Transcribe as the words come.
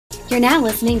You're now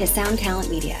listening to Sound Talent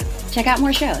Media. Check out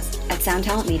more shows at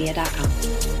soundtalentmedia.com.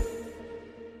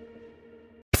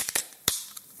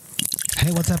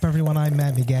 Hey, what's up, everyone? I'm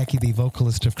Matt McGachy, the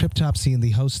vocalist of Cryptopsy and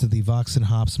the host of the Vox and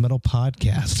Hops Metal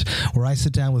Podcast, where I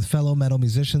sit down with fellow metal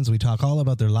musicians. We talk all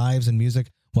about their lives and music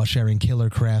while sharing killer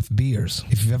craft beers.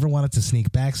 If you've ever wanted to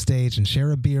sneak backstage and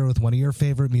share a beer with one of your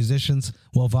favorite musicians,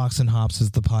 well, Vox and Hops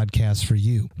is the podcast for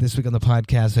you. This week on the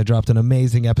podcast, I dropped an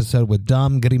amazing episode with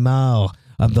Dom Grimal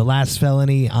of The Last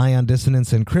Felony, Ion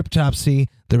Dissonance, and Cryptopsy.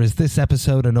 There is this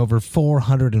episode and over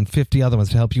 450 other ones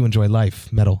to help you enjoy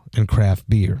life, metal, and craft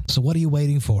beer. So what are you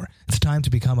waiting for? It's time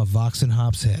to become a Vox and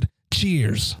Hops head.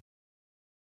 Cheers!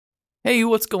 Hey,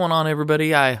 what's going on,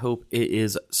 everybody? I hope it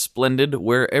is splendid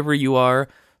wherever you are.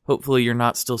 Hopefully you're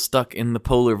not still stuck in the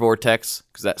polar vortex,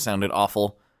 because that sounded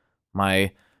awful.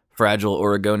 My fragile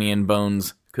Oregonian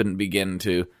bones couldn't begin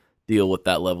to deal with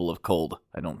that level of cold,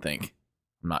 I don't think.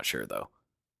 I'm not sure, though.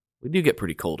 We do get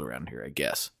pretty cold around here, I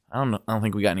guess. I don't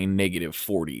think we got any negative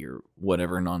 40 or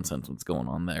whatever nonsense was going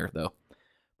on there, though.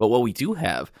 But what we do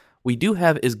have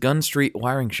is Gun Street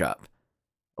Wiring Shop.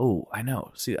 Oh, I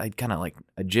know. See, I kind of I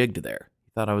jigged there.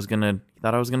 Thought I was gonna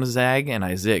zag, and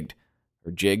I zigged.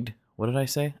 Or jigged. What did I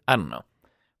say? I don't know.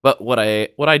 But what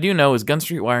I do know is Gun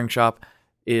Street Wiring Shop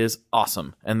is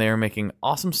awesome, and they are making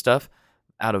awesome stuff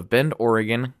out of Bend,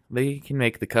 Oregon. They can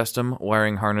make the custom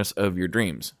wiring harness of your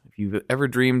dreams. If you've ever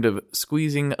dreamed of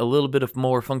squeezing a little bit of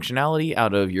more functionality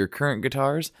out of your current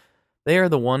guitars, they are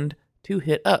the one to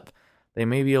hit up. They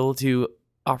may be able to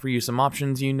offer you some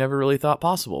options you never really thought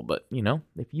possible, but,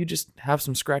 if you just have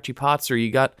some scratchy pots or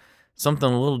you got something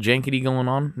a little jankety going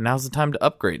on, now's the time to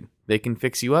upgrade. They can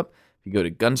fix you up. If you go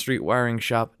to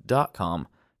gunstreetwiringshop.com,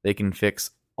 they can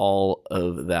fix all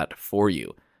of that for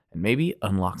you and maybe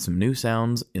unlock some new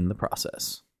sounds in the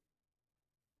process.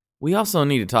 We also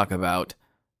need to talk about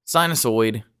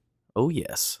Sinusoid. Oh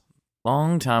yes,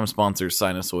 long-time sponsor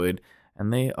Sinusoid,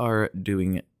 and they are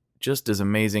doing just as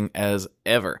amazing as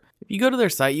ever. If you go to their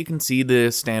site, you can see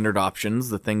the standard options,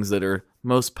 the things that are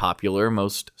most popular,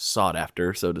 most sought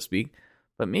after, so to speak.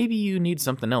 But maybe you need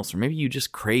something else, or maybe you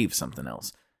just crave something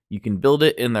else. You can build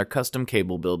it in their custom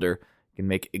cable builder. You can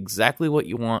make exactly what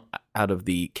you want out of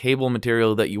the cable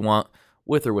material that you want,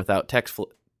 with or without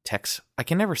TechFlex. I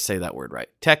can never say that word right.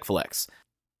 TechFlex.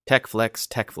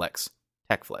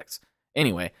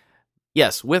 Anyway,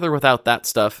 yes, with or without that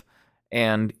stuff,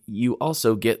 and you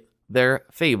also get their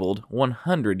fabled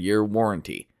 100-year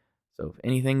warranty. So if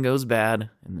anything goes bad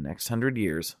in the next 100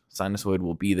 years, Sinusoid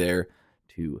will be there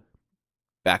to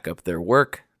back up their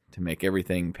work, to make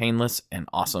everything painless and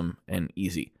awesome and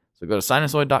easy. So go to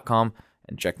sinusoid.com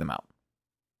and check them out.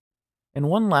 And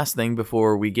one last thing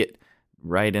before we get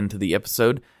right into the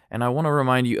episode, and I want to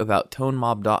remind you about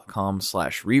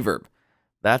tonemob.com/reverb.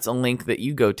 That's a link that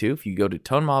you go to. If you go to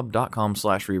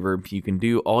tonemob.com/reverb, you can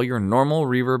do all your normal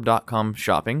reverb.com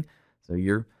shopping. So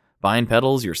you're buying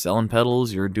pedals, you're selling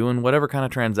pedals, you're doing whatever kind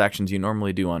of transactions you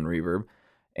normally do on Reverb.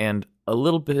 And a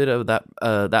little bit of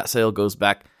that sale goes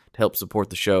back to help support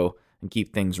the show and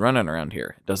keep things running around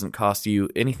here. It doesn't cost you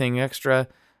anything extra,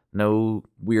 no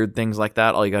weird things like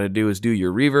that. All you got to do is do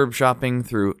your Reverb shopping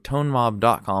through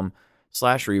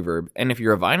tonemob.com/reverb. And if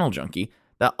you're a vinyl junkie,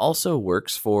 that also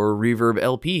works for Reverb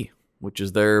LP, which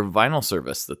is their vinyl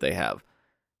service that they have.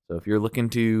 So if you're looking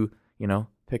to,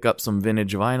 pick up some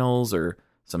vintage vinyls or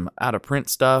some out-of-print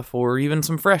stuff or even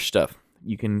some fresh stuff,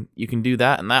 you can do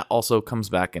that, and that also comes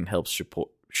back and helps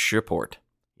support.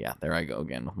 Yeah, there I go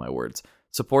again with my words.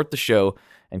 Support the show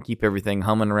and keep everything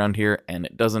humming around here, and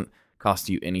it doesn't cost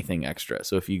you anything extra.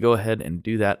 So if you go ahead and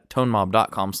do that,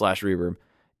 tonemob.com/reverb,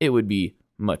 it would be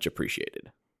much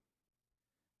appreciated.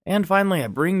 And finally, I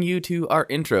bring you to our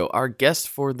intro. Our guest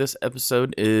for this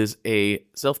episode is a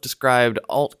self-described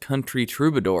alt-country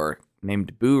troubadour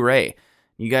named Boo Ray.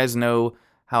 You guys know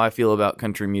how I feel about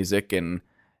country music and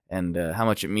how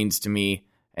much it means to me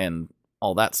and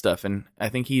all that stuff. And I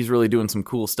think he's really doing some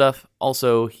cool stuff.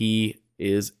 Also, he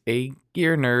is a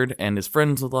gear nerd and is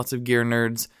friends with lots of gear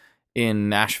nerds in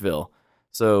Nashville.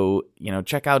 So,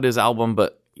 check out his album,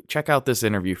 but check out this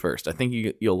interview first. I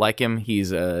think you'll like him.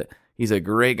 He's a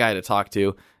great guy to talk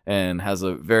to and has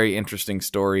a very interesting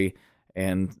story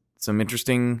and some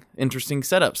interesting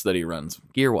setups that he runs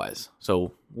gear-wise.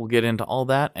 So we'll get into all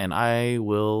that, and I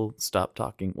will stop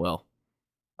talking. Well,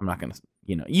 I'm not going to,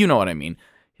 you know what I mean.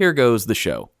 Here goes the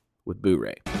show with Boo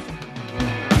Ray.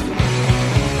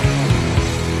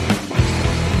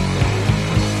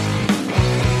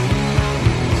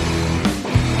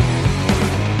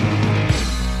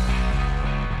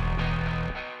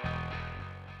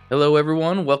 Hello,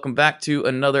 everyone. Welcome back to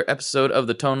another episode of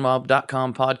the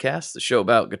ToneMob.com podcast, the show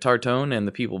about guitar tone and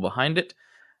the people behind it.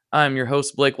 I'm your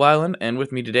host, Blake Weiland, and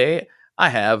with me today, I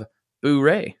have Boo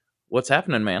Ray. What's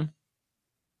happening, man?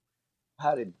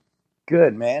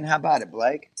 Good, man. How about it,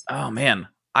 Blake? Oh, man.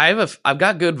 I've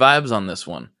got good vibes on this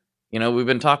one. You know, we've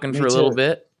been talking Me for a little too.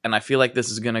 bit, and I feel like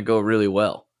this is going to go really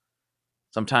well.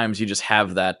 Sometimes you just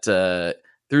have that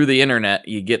through the internet.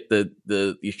 You get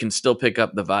you can still pick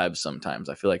up the vibes sometimes.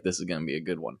 I feel like this is going to be a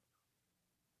good one.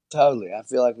 Totally. I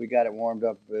feel like we got it warmed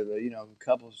up with a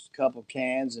couple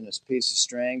cans and a piece of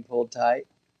string pulled tight.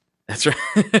 That's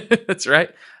right. That's right.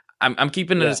 I'm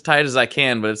keeping it as tight as I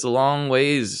can, but it's a long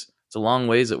ways. It's a long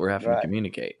ways that we're having to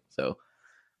communicate. So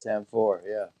 10-4,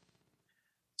 yeah.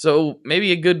 So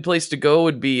maybe a good place to go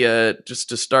would be just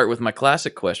to start with my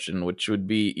classic question, which would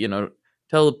be,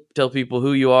 tell people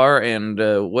who you are and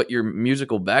what your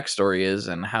musical backstory is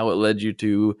and how it led you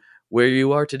to where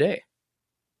you are today.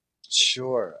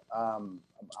 Sure. I'm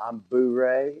Boo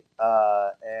Ray,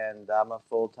 and I'm a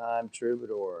full-time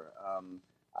troubadour.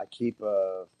 I keep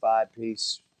a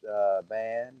 5-piece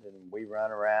band, and we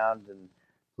run around and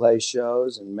play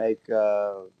shows and make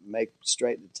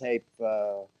straight-to-tape,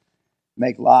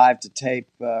 make live-to-tape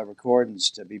recordings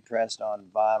to be pressed on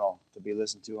vinyl, to be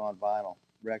listened to on vinyl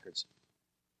records.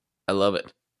 I love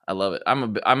it. I love it.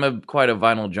 I'm quite a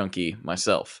vinyl junkie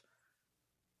myself.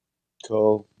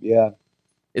 Cool. Yeah.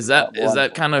 Is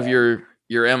that kind of your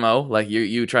MO? Like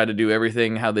you try to do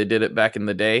everything how they did it back in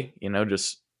the day,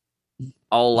 just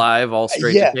all live, all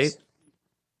straight to tape?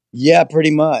 Yeah,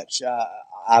 pretty much.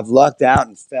 I've lucked out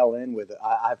and fell in with it.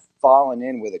 I've fallen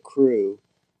in with a crew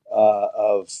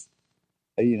of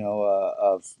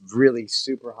really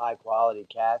super high quality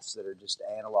cats that are just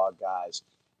analog guys,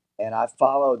 and I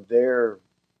followed their.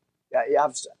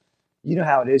 You know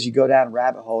how it is. You go down a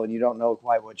rabbit hole and you don't know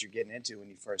quite what you're getting into when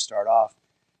you first start off.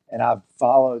 And I've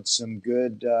followed some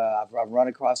good. I've run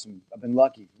across some. I've been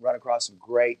lucky. Run across some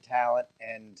great talent,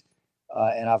 and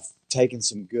I've taken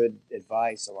some good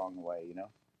advice along the way.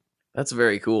 That's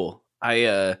very cool.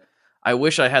 I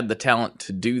wish I had the talent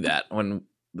to do that. When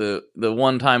the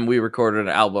one time we recorded an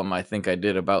album, I think I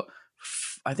did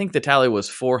I think the tally was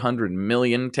 400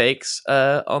 million takes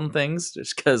on things,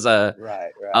 just because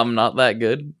right. I'm not that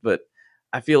good. But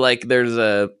I feel like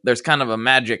there's kind of a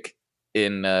magic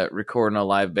in recording a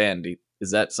live band.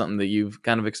 Is that something that you've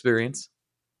kind of experienced?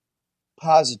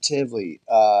 Positively,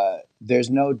 there's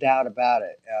no doubt about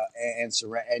it,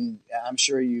 and I'm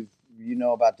sure you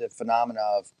know about the phenomena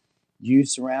of you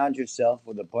surround yourself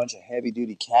with a bunch of heavy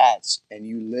duty cats, and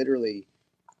you literally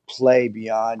play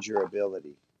beyond your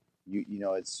ability.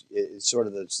 It's sort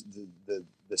of the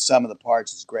sum of the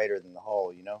parts is greater than the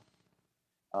whole.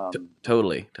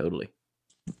 Totally.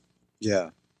 Yeah.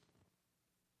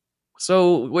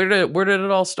 So where did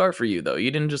it all start for you though?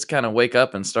 You didn't just kind of wake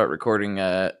up and start recording.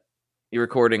 You're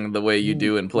recording the way you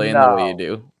do and playing the way you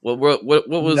do. What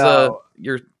was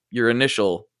your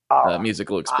initial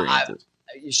musical experiences?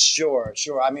 Sure.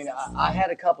 I mean, I had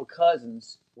a couple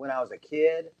cousins when I was a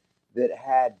kid that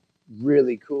had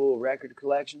really cool record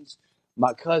collections.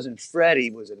 My cousin Freddie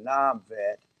was a Nam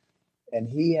vet, and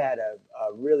he had a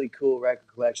really cool record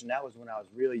collection. That was when I was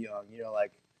really young,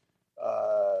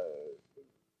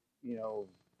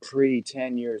 pre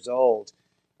 10 years old.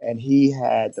 And he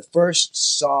had the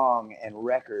first song and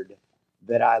record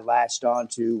that I latched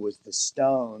onto was the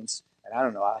Stones. And I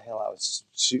don't know how the hell I was,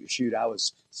 I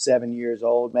was 7 years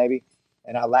old maybe.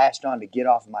 And I latched on to Get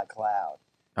Off My Cloud.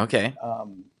 Okay.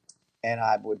 And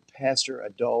I would pester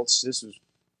adults. This was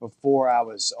before I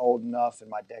was old enough in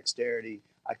my dexterity.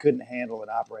 I couldn't handle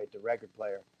and operate the record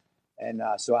player. And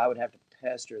so I would have to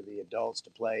pester the adults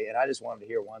to play. And I just wanted to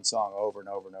hear one song over and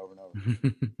over and over and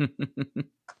over.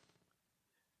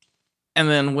 And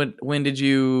then when did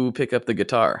you pick up the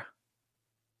guitar?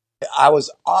 I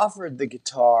was offered the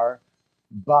guitar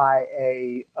by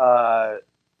a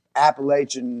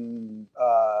Appalachian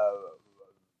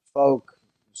folk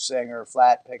singer,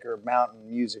 flat picker, mountain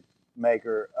music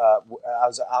maker. I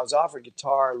was offered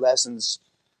guitar lessons,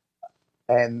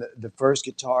 and the first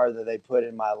guitar that they put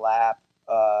in my lap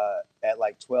at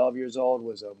like 12 years old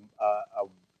was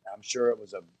I'm sure it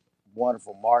was a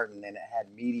wonderful Martin, and it had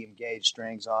medium gauge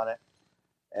strings on it.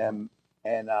 And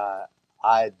I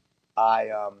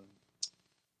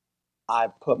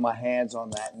put my hands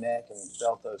on that neck and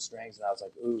felt those strings, and I was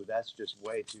like, ooh, that's just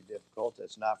way too difficult.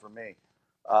 That's not for me.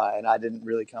 And I didn't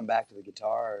really come back to the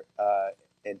guitar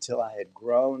until I had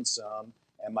grown some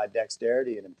and my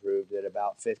dexterity had improved at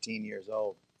about 15 years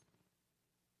old.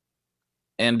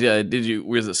 And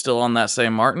was it still on that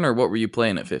same Martin, or what were you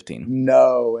playing at 15?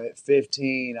 No, at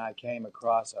 15, I came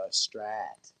across a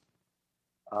Strat.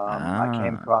 I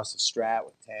came across a Strat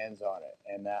with 10s on it,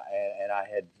 and I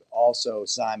had also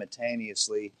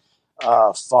simultaneously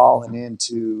fallen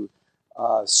into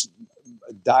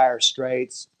Dire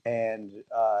Straits and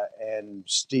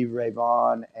Steve Ray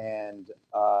Vaughan and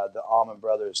the Allman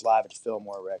Brothers Live at the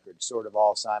Fillmore record, sort of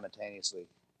all simultaneously,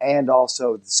 and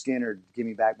also the Skinner "Give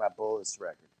Me Back My Bullets"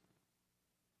 record.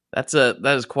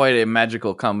 That is quite a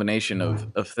magical combination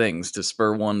of things to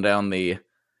spur one down the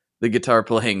guitar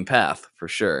playing path, for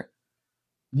sure.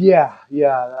 Yeah.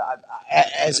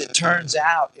 As it turns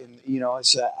out,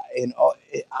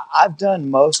 I've done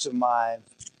most of my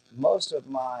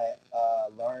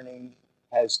learning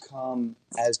has come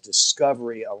as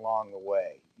discovery along the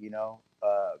way.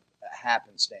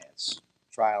 Happenstance,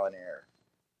 trial and error.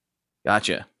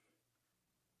 Gotcha.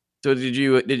 So did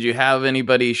you have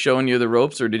anybody showing you the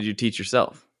ropes, or did you teach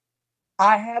yourself?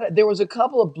 There was a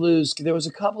couple of blues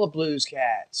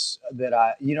cats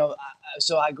that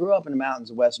so I grew up in the mountains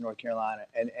of Western North Carolina,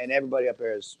 and everybody up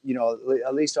there is,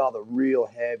 at least all the real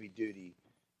heavy duty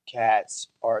cats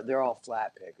they're all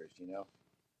flat pickers,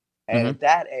 and at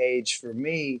that age, for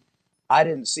me, I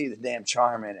didn't see the damn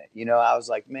charm in it. I was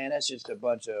like, man, that's just a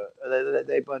bunch of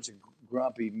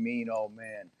grumpy, mean old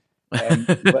men.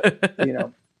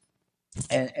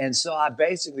 And so I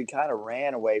basically kind of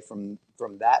ran away from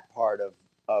that part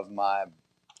of my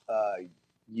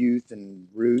youth and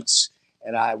roots,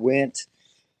 and I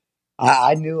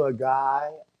knew a guy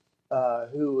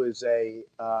who was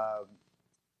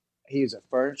he's a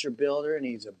furniture builder, and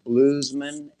he's a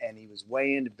bluesman, and he was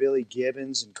way into Billy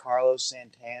Gibbons and Carlos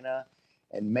Santana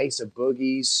and Mesa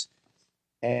Boogies,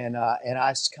 and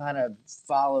I kind of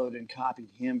followed and copied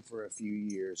him for a few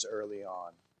years early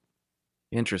on.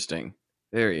 Interesting.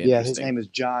 Very interesting. Yeah, his name is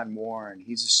John Warren.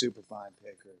 He's a super fine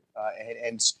picker,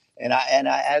 and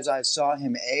I as I saw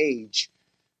him age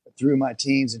through my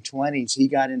teens and 20s, he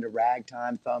got into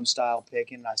ragtime thumb style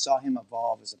picking, and I saw him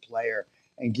evolve as a player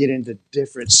and get into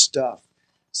different stuff.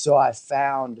 So I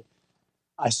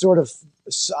sort of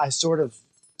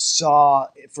saw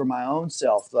for my own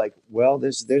self, like, well,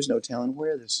 there's no telling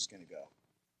where this is going to go.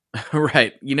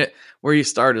 Right. Where you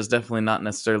start is definitely not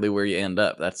necessarily where you end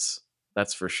up. That's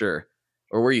for sure.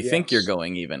 Or where you think you're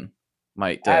going even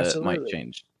might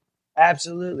change.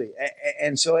 Absolutely.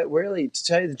 And so it really, to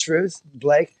tell you the truth,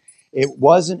 Blake, it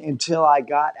wasn't until I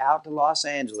got out to Los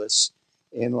Angeles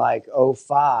in like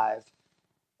 2005,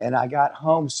 and I got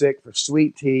homesick for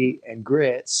sweet tea and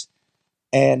grits,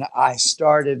 and I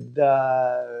started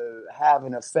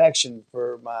having affection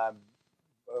for my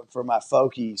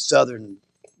folky Southern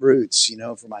roots,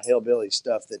 for my hillbilly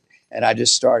stuff, and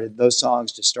those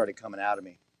songs just started coming out of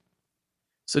me.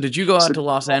 So did you go out to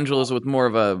Los Angeles with more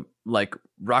of a like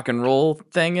rock and roll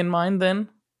thing in mind then?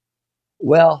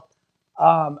 Well,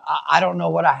 I don't know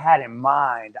what I had in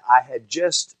mind. I had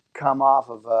just come off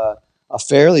of a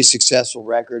fairly successful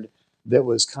record that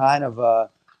was kind of a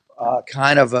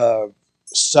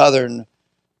southern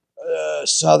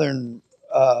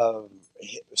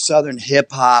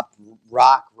hip hop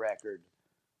rock record.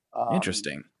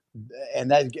 Interesting. And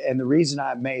the reason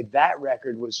I made that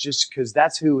record was just because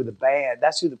that's who the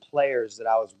players that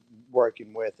I was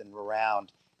working with and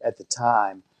around at the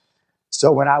time.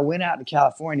 So when I went out to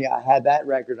California, I had that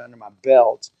record under my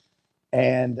belt.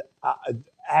 And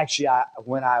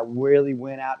when I really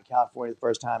went out to California the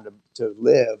first time to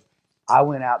live, I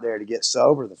went out there to get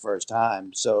sober the first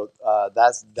time. So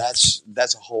that's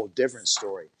a whole different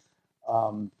story.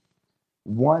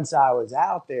 Once I was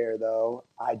out there, though,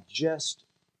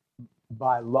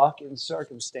 by luck and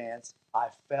circumstance, I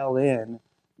fell in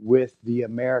with the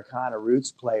Americana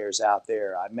Roots players out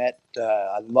there. I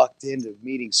lucked into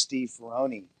meeting Steve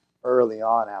Ferrone early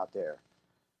on out there.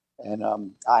 And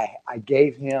I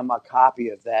gave him a copy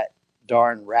of that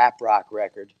darn rap rock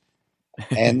record.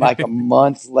 And like a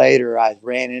month later, I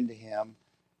ran into him,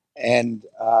 and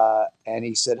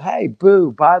he said, "Hey,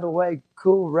 Boo, by the way,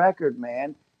 cool record,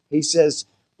 man." He says,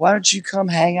 "Why don't you come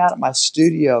hang out at my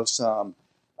studio some?"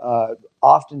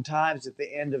 Oftentimes at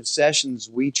the end of sessions,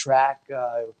 we track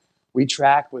with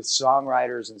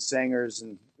songwriters and singers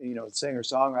and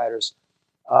singer-songwriters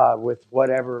with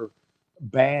whatever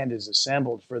band is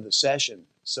assembled for the session.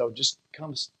 So just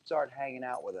come start hanging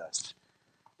out with us.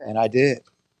 And I did.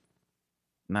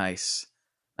 Nice.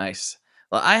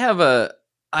 Well, I have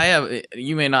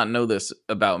you may not know this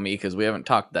about me because we haven't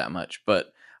talked that much,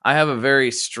 but I have a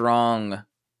very strong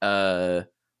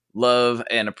love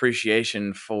and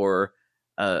appreciation for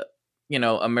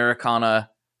Americana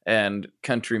and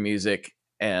country music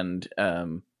and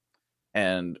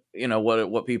you know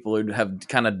what people have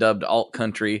kind of dubbed alt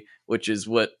country, which is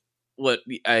what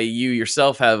you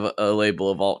yourself have a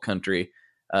label of alt country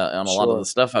on a lot of the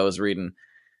stuff I was reading.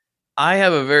 I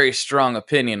have a very strong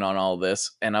opinion on all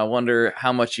this, and I wonder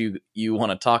how much you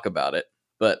want to talk about it.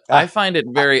 But I find it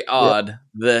very odd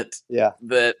that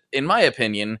in my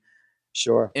opinion,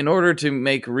 in order to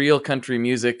make real country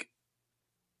music,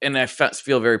 and I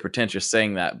feel very pretentious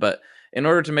saying that, but in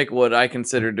order to make what I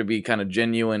consider to be kind of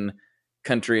genuine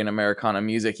country and Americana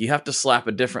music, you have to slap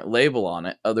a different label on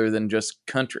it other than just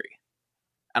country.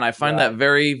 And I find that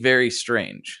very, very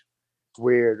strange. It's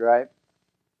weird, right?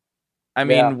 I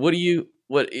mean, what do you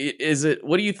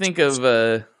think of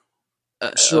that?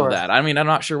 I mean, I'm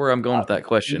not sure where I'm going with that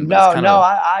question. But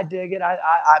I dig it.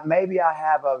 I maybe I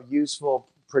have a useful,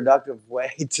 productive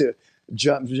way to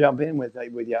jump in with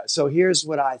you. So here's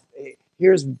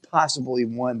possibly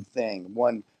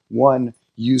one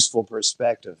useful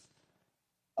perspective.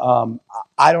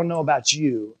 I don't know about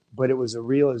you, but it was a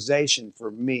realization for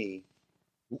me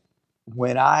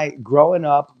when growing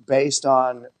up, based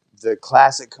on the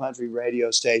classic country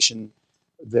radio station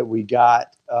that we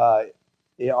got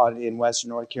in Western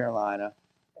North Carolina,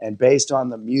 and based on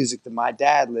the music that my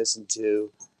dad listened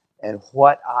to and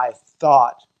what I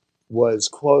thought was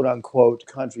quote unquote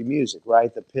country music,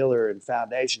 right? The pillar and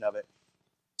foundation of it.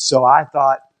 So I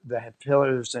thought the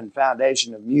pillars and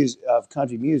foundation of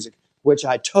country music, which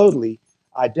I totally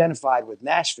identified with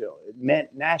Nashville. It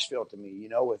meant Nashville to me, you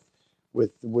know,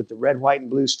 with the red, white, and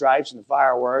blue stripes and the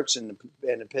fireworks and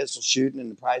the pistol shooting and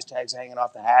the price tags hanging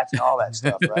off the hats and all that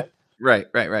stuff, right?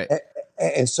 Right.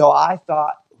 And so I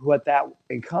thought what that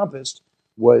encompassed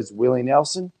was Willie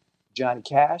Nelson, Johnny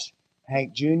Cash,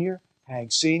 Hank Jr.,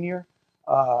 Hank Sr.,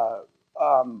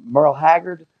 Merle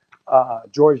Haggard,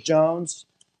 George Jones,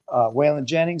 Waylon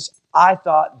Jennings. I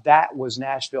thought that was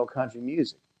Nashville country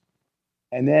music.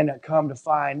 And then I come to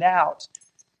find out,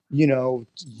 you know,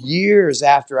 years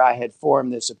after I had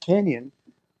formed this opinion,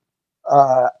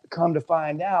 come to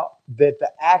find out that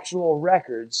the actual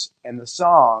records and the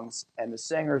songs and the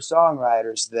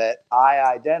singer-songwriters that I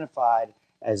identified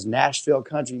as Nashville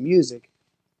country music,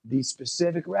 these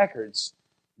specific records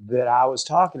that I was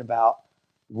talking about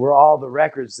were all the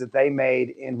records that they made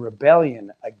in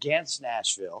rebellion against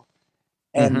Nashville,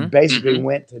 and basically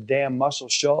went to damn Muscle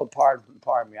Shoals. Pardon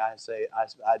me. I say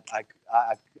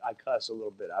I cuss a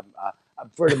little bit.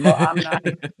 I'm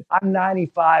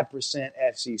 95%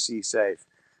 FCC safe,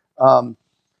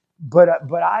 but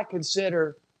I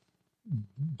consider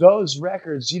those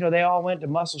records. You know, they all went to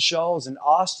Muscle Shoals and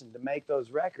Austin to make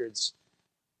those records,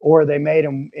 or they made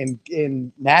them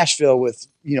in Nashville with,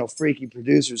 you know, freaky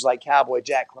producers like Cowboy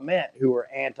Jack Clement who were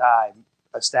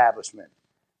anti-establishment.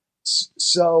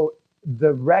 So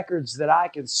the records that I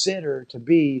consider to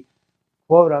be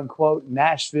quote unquote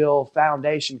Nashville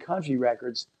Foundation country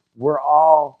records were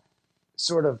all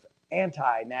sort of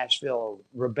anti-Nashville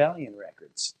rebellion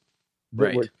records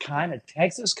that were kind of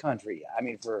Texas country. I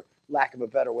mean, for lack of a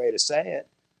better way to say it.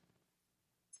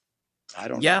 I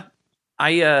don't know.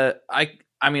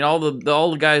 I mean, all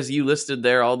the guys you listed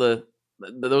there,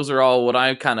 those are all what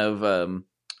I kind of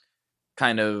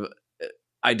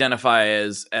identify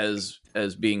as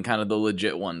being kind of the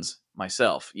legit ones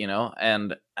myself, you know,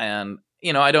 and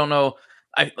you know, I don't know.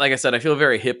 Like I said, I feel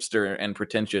very hipster and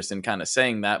pretentious in kind of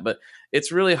saying that, but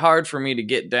it's really hard for me to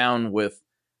get down with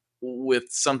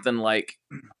something like,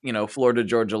 you know, Florida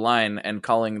Georgia Line and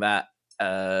calling that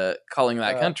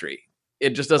country.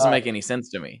 It just doesn't make any sense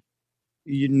to me.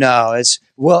 You know,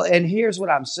 and here's what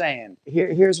I'm saying.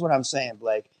 Here's what I'm saying,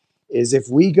 Blake, is if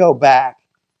we go back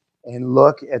and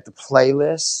look at the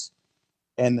playlists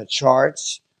and the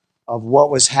charts of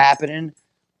what was happening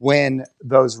when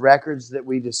those records that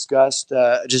we discussed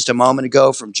just a moment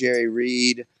ago from Jerry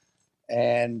Reed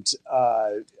and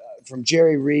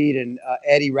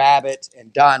Eddie Rabbitt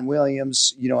and Don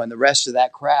Williams, you know, and the rest of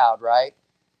that crowd, right?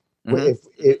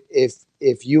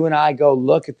 If you and I go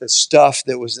look at the stuff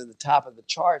that was at the top of the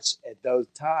charts at those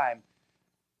time,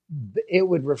 it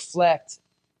would reflect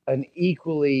an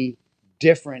equally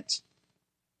different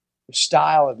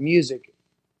style of music.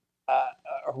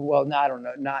 Well, I don't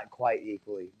know, not quite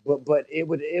equally, but it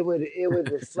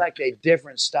would reflect a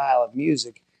different style of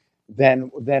music than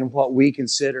what we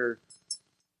consider.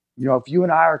 You know, if you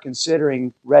and I are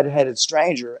considering Red-Headed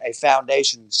Stranger a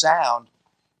foundation sound,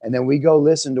 and then we go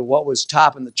listen to what was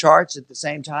topping the charts at the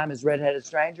same time as Red-Headed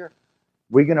Stranger,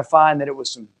 we're going to find that it was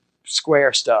some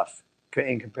square stuff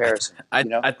in comparison.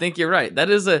 I think you're right. That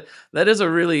is a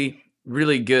really,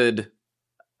 really good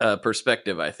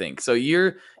perspective, I think. So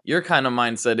your kind of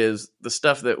mindset is the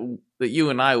stuff that you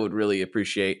and I would really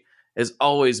appreciate has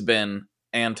always been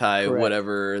anti Correct.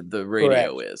 whatever the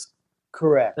radio Correct. is.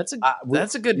 Correct. That's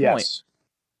a good point.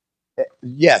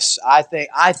 Yes, I think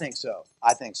so.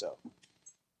 I think so.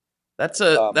 That's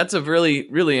a really,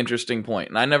 really interesting point,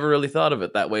 and I never really thought of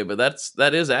it that way. But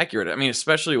that is accurate. I mean,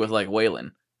 especially with like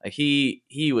Waylon,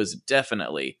 he was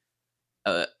definitely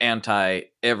anti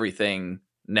everything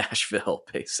Nashville,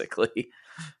 basically.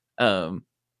 And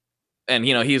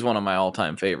he's one of my all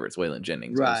time favorites, Waylon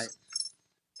Jennings. Right.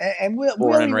 And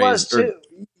Willie was too.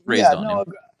 Raised on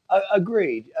him.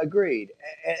 Agreed.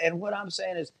 And what I'm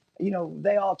saying is,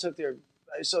 they all took their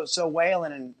so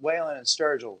Waylon and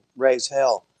Sturgill raised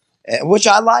hell, which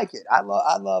I like it. I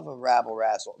love a rabble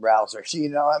rouser. You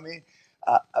know what I mean?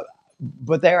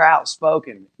 But they're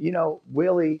outspoken.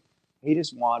 Willie, he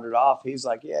just wandered off. He's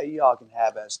like, yeah, you all can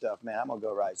have that stuff, man. I'm gonna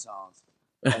go write songs.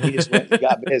 And he just went and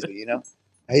got busy.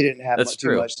 He didn't have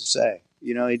too much to say.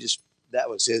 That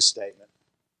was his statement.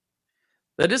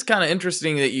 That is kind of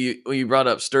interesting that you brought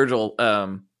up Sturgill.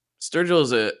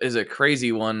 Sturgill is a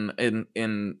crazy one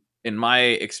in my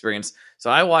experience.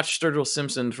 So I watched Sturgill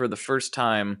Simpson for the first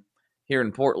time here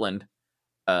in Portland,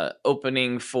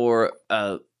 opening for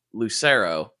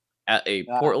Lucero at a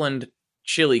Portland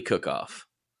chili cook-off.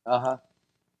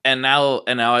 And now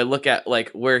I look at like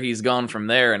where he's gone from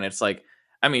there, and it's like,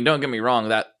 I mean, don't get me wrong,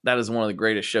 that is one of the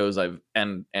greatest shows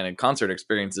and concert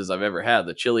experiences I've ever had.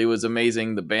 The chili was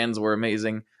amazing, the bands were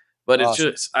amazing, but awesome.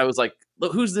 It's just, I was like,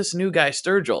 look, who's this new guy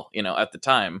Sturgill, at the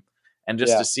time, and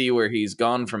just to see where he's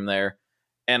gone from there.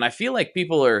 And I feel like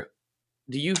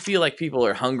do you feel like people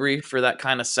are hungry for that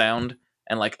kind of sound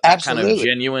and like that kind of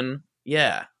genuine,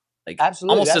 like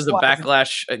absolutely. Almost as a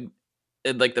backlash,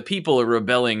 like the people are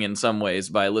rebelling in some ways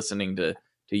by listening to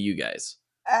you guys.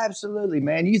 Absolutely,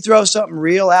 man. You throw something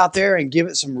real out there and give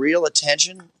it some real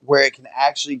attention where it can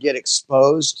actually get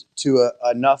exposed to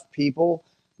enough people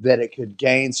that it could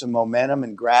gain some momentum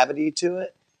and gravity to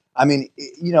it. I mean,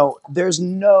 there's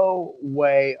no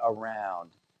way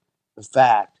around the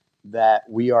fact that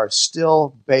we are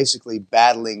still basically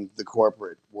battling the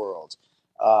corporate world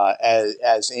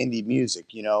as indie music.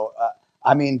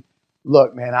 I mean,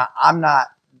 look, man, I'm not.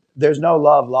 There's no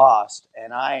love lost,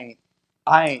 and I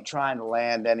ain't trying to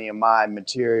land any of my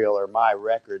material or my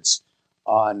records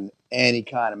on any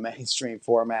kind of mainstream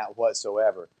format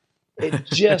whatsoever. It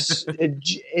just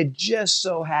it just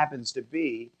so happens to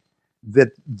be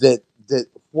that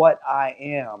what I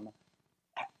am,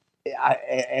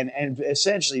 and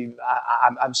essentially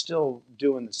I'm still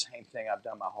doing the same thing I've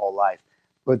done my whole life,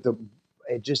 but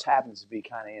it just happens to be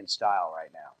kind of in style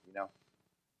right now,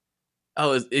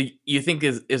 Oh, you think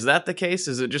is that the case?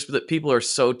 Is it just that people are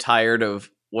so tired of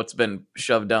what's been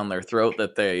shoved down their throat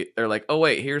that they're like, oh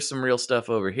wait, here's some real stuff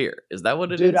over here? Is that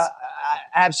what it is? Dude,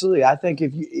 absolutely. I think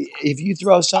if you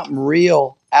throw something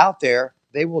real out there,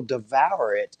 they will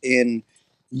devour it.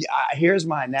 Here's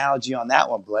my analogy on that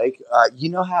one, Blake. You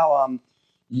know how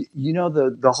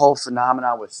the whole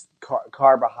phenomenon with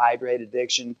carbohydrate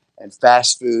addiction and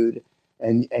fast food,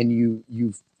 and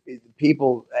you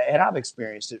people, and I've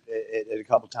experienced it a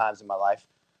couple times in my life.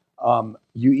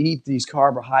 You eat these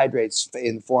carbohydrates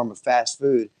in the form of fast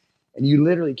food, and you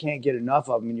literally can't get enough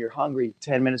of them, and you're hungry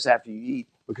 10 minutes after you eat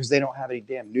because they don't have any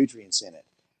damn nutrients in it.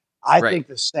 I think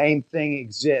the same thing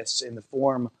exists in the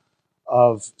form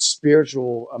of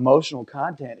spiritual, emotional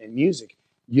content in music.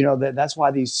 That's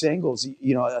why these singles,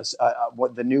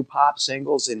 what the new pop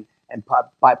singles, and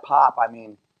pop, by pop, I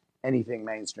mean anything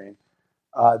mainstream.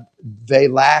 They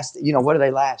last, what do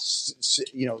they last?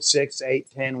 6, 8,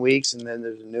 10 weeks, and then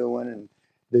there's a new one, and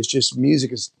there's just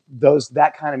music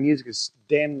that kind of music is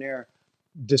damn near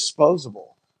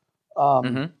disposable.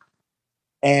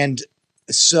 And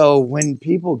so when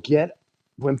people hear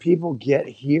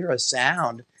a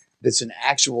sound that's an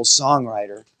actual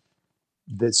songwriter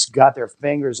that's got their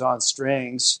fingers on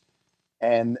strings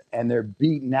and they're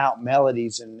beating out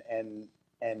melodies and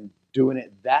doing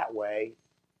it that way.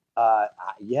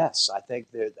 Yes, I think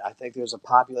there's a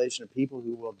population of people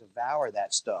who will devour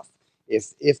that stuff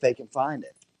if they can find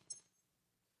it.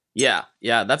 Yeah,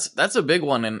 that's a big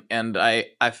one, and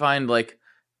I find like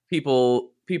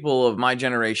people of my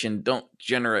generation don't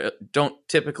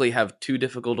typically have too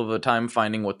difficult of a time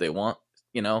finding what they want,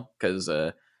 because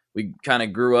we kind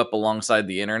of grew up alongside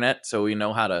the internet, so we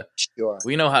know how to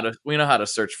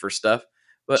search for stuff.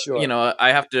 But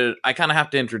I kind of have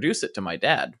to introduce it to my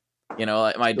dad.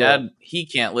 My dad, he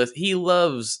can't listen. He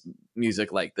loves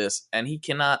music like this, and he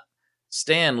cannot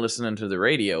stand listening to the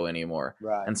radio anymore.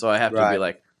 Right. And so I have to be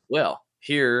like, well,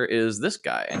 here is this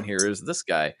guy, and here is this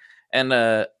guy. And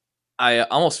I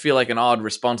almost feel like an odd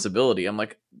responsibility. I'm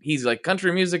like, he's like,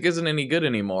 country music isn't any good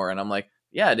anymore, and I'm like,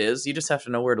 yeah, it is. You just have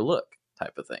to know where to look,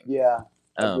 type of thing. Yeah,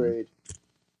 Um,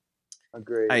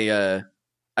 agreed.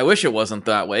 I wish it wasn't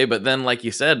that way, but then, like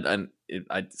you said,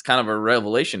 it's kind of a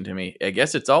revelation to me. I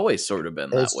guess it's always sort of been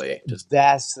that way.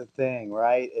 That's the thing,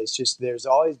 right? It's just there's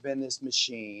always been this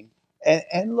machine.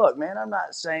 And look, man, I'm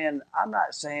not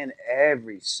saying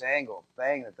every single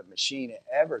thing that the machine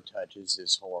ever touches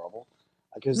is horrible,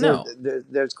 because No.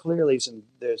 there's clearly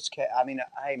I mean,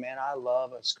 hey man, I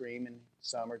love a screaming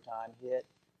summertime hit.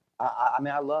 I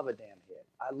mean, I love a damn hit.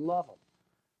 I love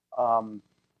them.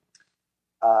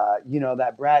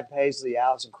 That Brad Paisley,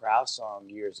 Alison Krauss song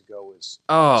years ago was.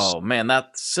 Oh man,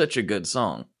 that's such a good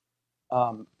song.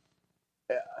 Um,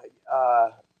 uh,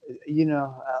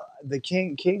 the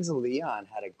Kings of Leon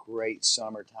had a great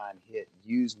summertime hit,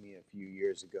 "Use Me," a few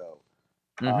years ago.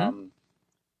 Mm-hmm.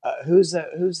 Who's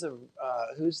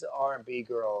the R&B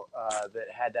girl that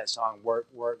had that song "Work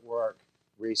Work Work"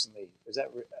 recently? Is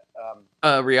that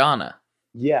Rihanna?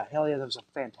 Yeah, hell yeah, that was a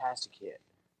fantastic hit.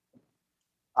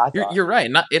 You're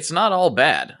right. It's not all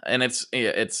bad, and it's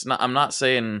not. I'm not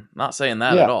saying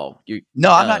that at all.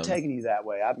 No, I'm not taking you that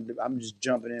way. I'm just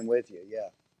jumping in with you. Yeah.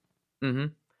 Mm-hmm.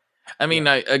 I mean,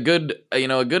 a good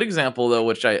example though,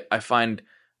 which I find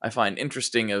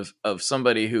interesting of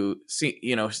somebody who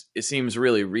it seems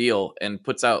really real and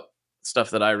puts out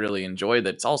stuff that I really enjoy.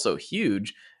 That's also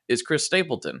huge is Chris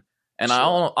Stapleton, and Sure. I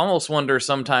almost wonder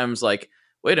sometimes, like,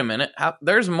 wait a minute,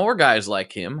 there's more guys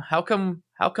like him. How come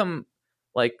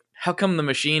the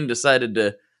machine decided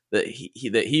that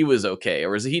he was okay,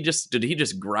 or did he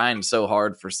just grind so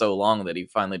hard for so long that he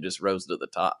finally just rose to the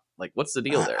top? Like, what's the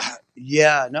deal there?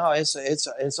 Yeah, no,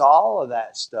 it's all of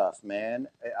that stuff, man.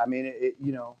 I mean,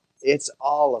 it's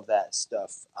all of that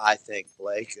stuff. I think,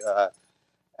 Blake,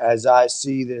 as I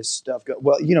see this stuff go.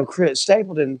 Well, Chris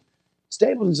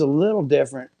Stapleton's a little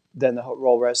different than the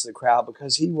whole rest of the crowd,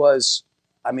 because he's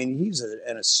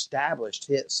an established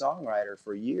hit songwriter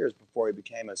for years before he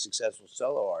became a successful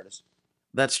solo artist.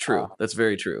 That's true. That's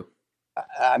very true.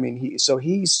 I mean,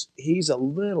 he's a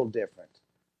little different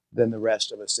than the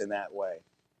rest of us in that way.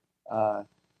 I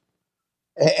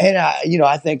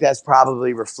think that's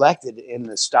probably reflected in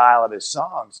the style of his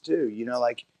songs too.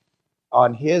 Like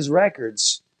on his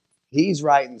records, he's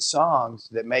writing songs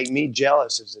that make me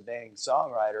jealous as a dang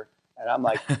songwriter. And I'm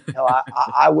like, hell,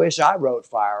 I wish I wrote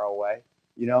Fire Away,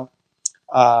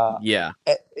 Yeah.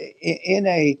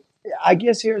 I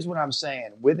guess here's what I'm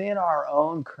saying. Within our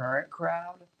own current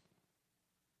crowd,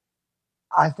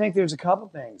 I think there's a couple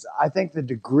things. I think the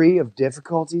degree of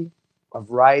difficulty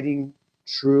of writing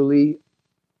truly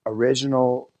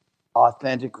original,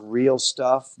 authentic, real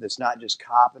stuff that's not just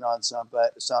copying on something,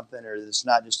 or that's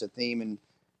not just a theme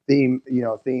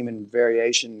and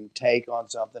variation take on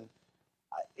something.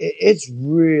 It's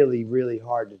really, really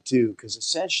hard to do, because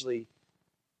essentially,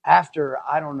 after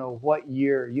I don't know what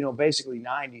year, basically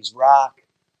 90s rock.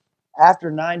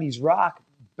 After 90s rock,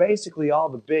 basically all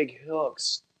the big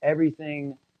hooks,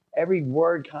 everything, every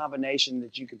word combination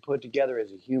that you could put together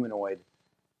as a humanoid,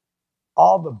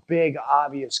 all the big,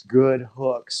 obvious, good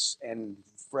hooks and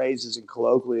phrases and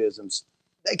colloquialisms,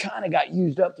 they kind of got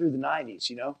used up through the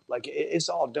 90s, like it's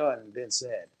all done and been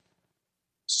said.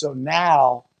 So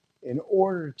now, in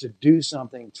order to do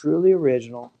something truly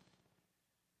original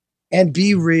and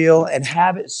be real and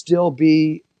have it still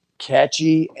be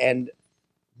catchy and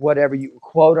whatever you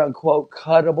quote unquote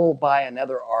cuttable by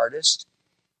another artist,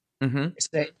 Mm-hmm.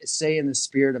 say in the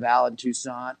spirit of Alan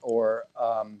Toussaint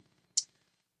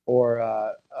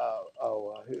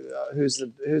who's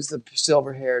the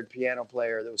silver-haired piano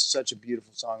player that was such a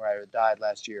beautiful songwriter that died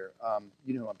last year?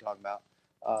 You know who I'm talking about?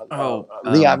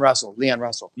 Leon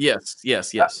Russell. Yes.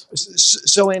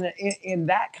 So in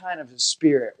that kind of a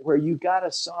spirit, where you got a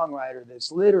songwriter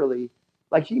that's literally,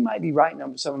 like, he might be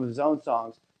writing some of his own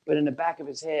songs, but in the back of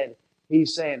his head,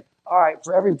 he's saying, all right,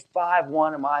 for every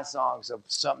 1 of my songs of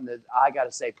something that I got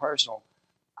to say personal,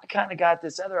 I kind of got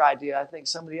this other idea. I think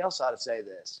somebody else ought to say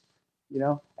this,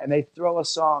 and they throw a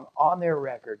song on their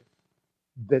record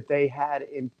that they had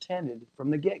intended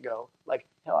from the get-go. Like,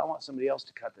 hell, I want somebody else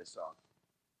to cut this song.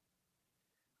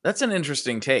 That's an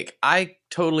interesting take. I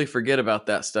totally forget about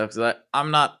that stuff, because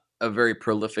I'm not a very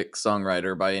prolific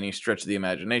songwriter by any stretch of the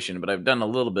imagination, but I've done a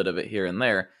little bit of it here and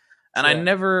there. And Sure. I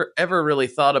never ever really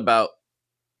thought about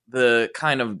the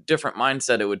kind of different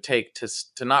mindset it would take to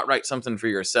not write something for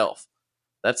yourself.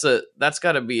 That's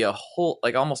got to be a whole,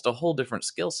 like, almost a whole different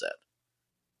skill set.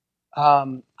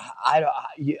 I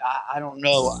don't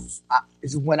know.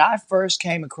 When I first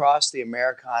came across the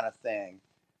Americana thing,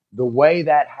 the way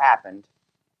that happened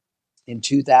in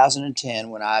 2010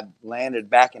 when I landed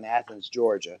back in Athens,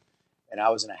 Georgia, and I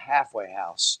was in a halfway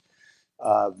house,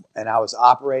 and I was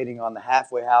operating on the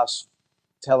halfway house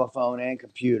telephone and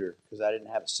computer because I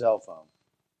didn't have a cell phone,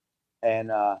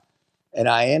 and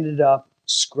I ended up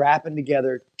scrapping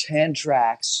together 10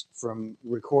 tracks from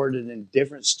recorded in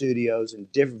different studios in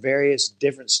various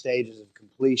different stages of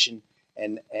completion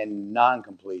and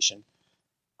non-completion.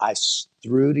 I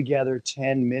threw together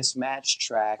 10 mismatched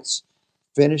tracks,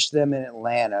 finished them in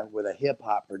Atlanta with a hip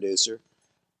hop producer,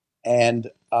 and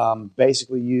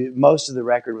basically most of the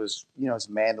record was, it's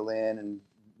mandolin and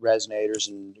resonators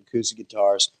and acoustic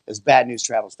guitars. It's Bad News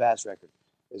Travels Fast record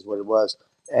is what it was.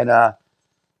 And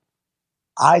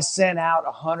I sent out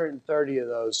 130 of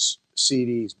those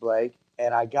CDs, Blake,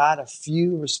 and I got a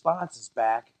few responses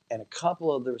back, and a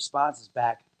couple of the responses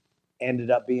back ended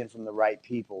up being from the right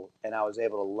people, and I was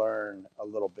able to learn a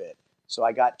little bit. So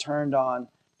I got turned on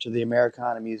to the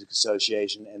Americana Music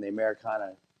Association and the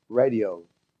Americana radio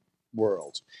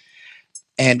world.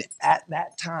 And at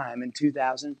that time in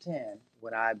 2010,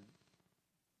 when I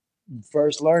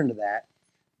first learned of that,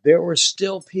 there were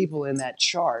still people in that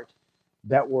chart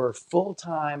that were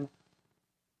full-time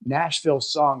Nashville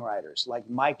songwriters, like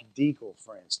Mike Deacle,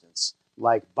 for instance,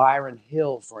 like Byron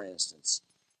Hill, for instance,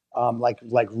 like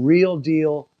real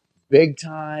deal, big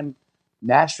time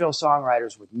Nashville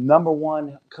songwriters with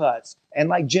 #1 cuts, and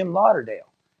like Jim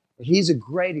Lauderdale. He's a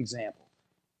great example.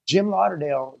 Jim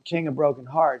Lauderdale, King of Broken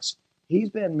Hearts,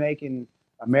 he's been making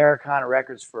Americana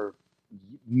records for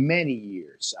many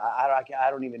years. I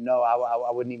don't even know.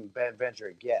 I wouldn't even venture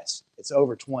a guess. It's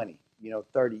over 20,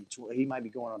 30. He might be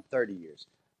going on 30 years.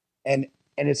 And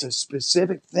it's a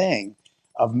specific thing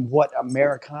of what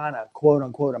Americana, quote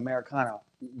unquote Americana,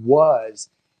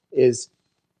 is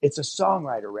it's a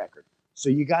songwriter record. So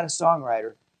you got a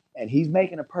songwriter, and he's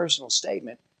making a personal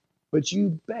statement, but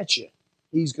you betcha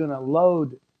he's going to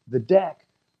load the deck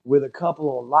with a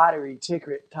couple of lottery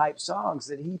ticket type songs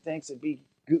that he thinks would be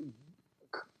good,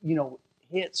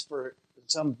 hits for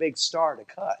some big star to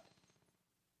cut.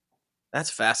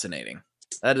 That's fascinating.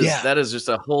 That is just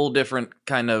a whole different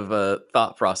kind of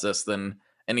thought process than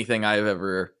anything I've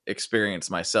ever experienced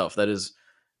myself. It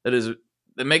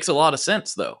makes a lot of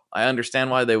sense, though. I understand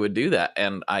why they would do that,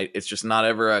 and it's just not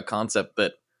ever a concept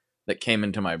that came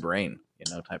into my brain,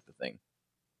 type of thing.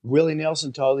 Willie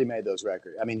Nelson totally made those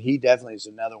records. I mean, he definitely is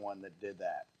another one that did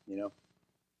that,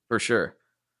 For sure.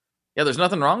 Yeah, there's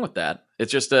nothing wrong with that.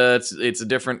 It's just it's a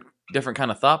different kind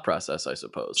of thought process, I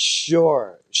suppose.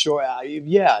 Sure.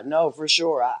 Yeah, no, for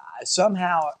sure. I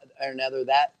somehow or another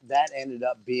that ended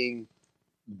up being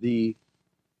the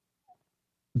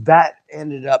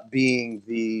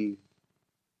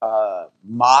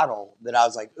model that I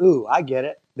was like, ooh, I get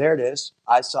it. There it is.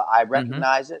 I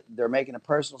recognize it. They're making a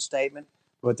personal statement,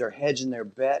 but they're hedging their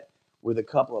bet with a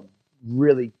couple of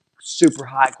really super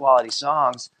high quality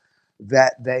songs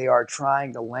that they are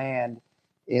trying to land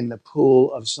in the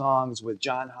pool of songs with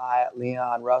John Hyatt,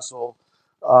 Leon Russell,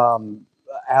 Alan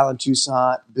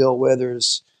Toussaint, Bill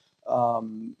Withers,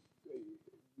 Don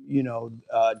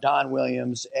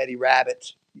Williams, Eddie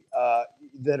Rabbitt,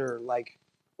 that are like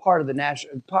part of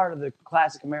the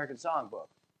classic American songbook.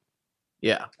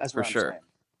 Yeah, that's for what I'm sure. saying.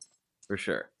 For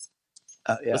sure.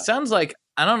 Yeah. It sounds like,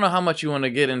 I don't know how much you want to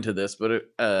get into this, but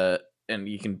and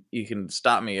you can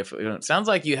stop me if it sounds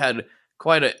like you had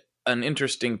quite an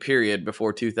interesting period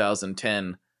before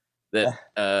 2010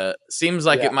 that seems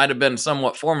like it might have been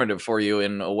somewhat formative for you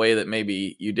in a way that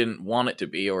maybe you didn't want it to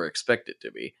be or expect it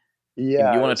to be.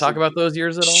 Yeah. You want to talk about those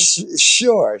years at all?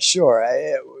 Sure.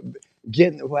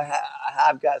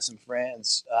 I've got some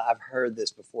friends. I've heard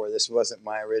this before. This wasn't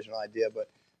my original idea, but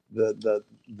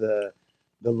the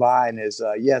line is,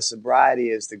 yes, sobriety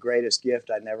is the greatest gift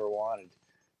I never wanted.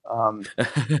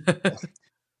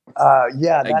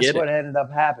 Yeah, that's what ended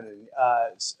up happening.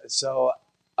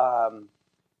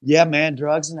 Yeah, man,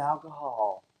 drugs and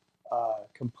alcohol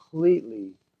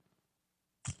completely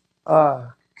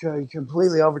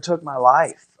overtook my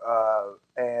life,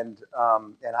 and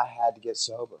I had to get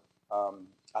sober.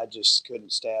 I just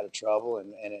couldn't stay out of trouble,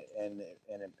 and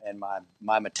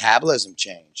my metabolism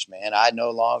changed, man. I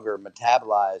no longer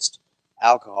metabolized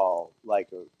alcohol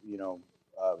like a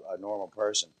normal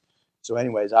person. So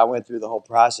anyways, I went through the whole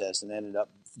process and ended up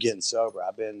getting sober.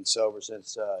 I've been sober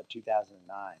since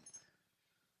 2009.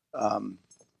 I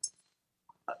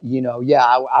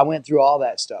went through all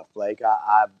that stuff, Blake.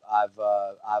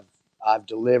 I've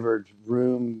delivered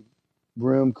room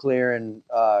clearing,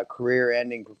 career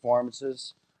ending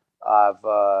performances. I've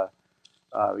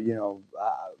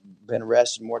been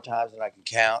arrested more times than I can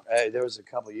count. There was a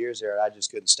couple of years there I just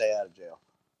couldn't stay out of jail.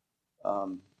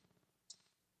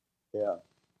 Yeah.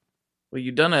 Well,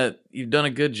 you've done a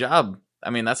good job. I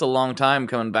mean, that's a long time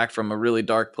coming back from a really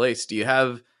dark place. Do you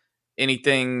have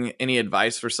any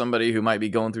advice for somebody who might be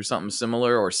going through something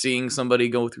similar, or seeing somebody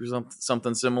go through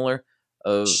something similar,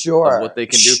 of what Sure. they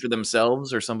can do for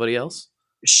themselves or somebody else?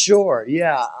 Sure.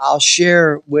 Yeah. I'll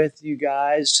share with you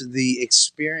guys the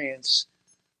experience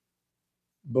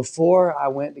before I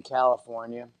went to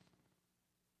California.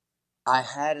 I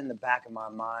had in the back of my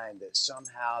mind that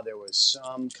somehow there was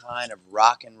some kind of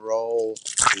rock and roll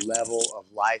level of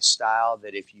lifestyle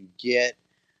that if you get,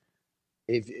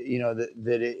 if you know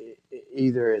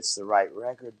either it's the right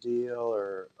record deal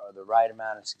or the right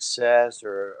amount of success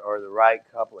or the right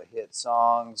couple of hit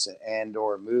songs and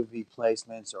or movie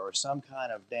placements or some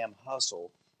kind of damn hustle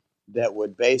that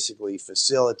would basically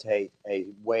facilitate a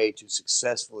way to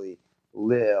successfully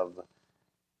live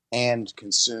and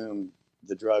consume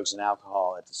the drugs and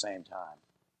alcohol at the same time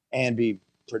and be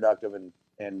productive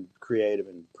and creative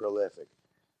and prolific.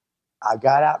 I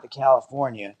got out to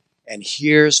California, and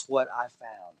here's what I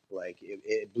found. Like,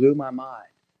 it blew my mind.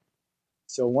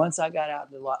 So once I got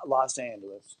out to Los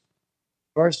Angeles,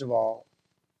 first of all,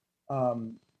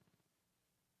 um,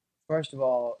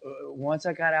 once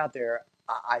I got out there,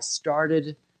 I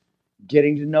started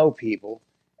getting to know people.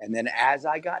 And then as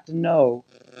I got to know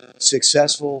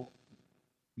successful,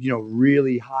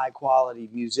 really high quality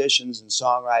musicians and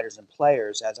songwriters and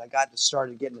players, as I got to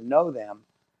started getting to know them,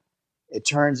 it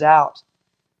turns out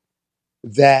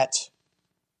that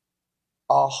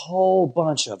a whole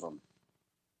bunch of them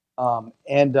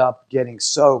end up getting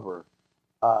sober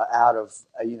out of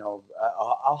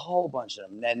a whole bunch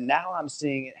of them. And now I'm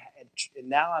seeing it.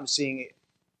 Now I'm seeing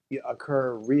it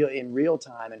occur in real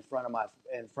time in front of my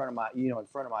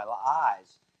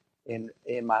eyes in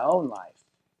my own life.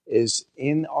 Is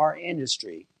in our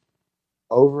industry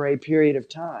over a period of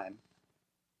time,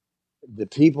 the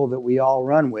people that we all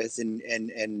run with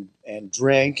and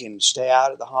drink and stay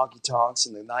out at the honky tonks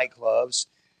and the nightclubs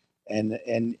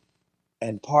and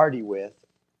party with,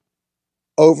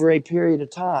 over a period of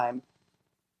time,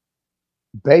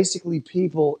 basically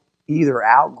people either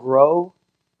outgrow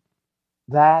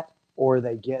that or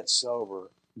they get sober.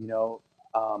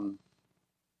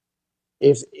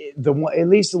 If at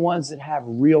least the ones that have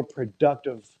real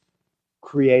productive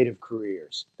creative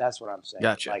careers. That's what I'm saying.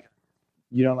 Gotcha. Like,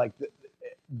 like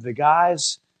the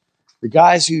guys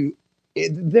who,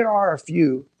 there are a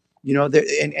few,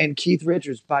 and Keith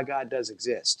Richards, by God, does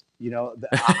exist.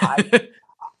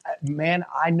 Man,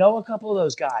 I know a couple of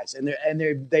those guys, and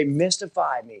they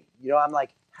mystify me. I'm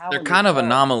like, how they're kind of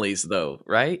anomalies, though,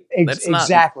 right?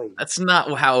 Exactly. That's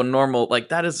not how normal. Like,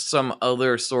 that is some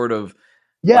other sort of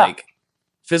like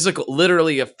physical,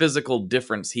 literally a physical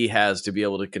difference he has to be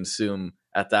able to consume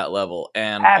at that level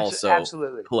and also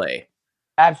absolutely play.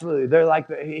 Absolutely, they're like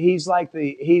he's like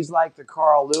the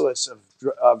Carl Lewis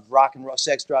of rock and roll,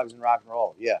 sex, drugs, and rock and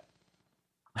roll. Yeah,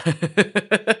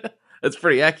 that's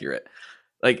pretty accurate.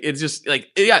 Like, it's just like,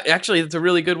 yeah, actually, it's a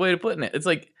really good way to put it. It's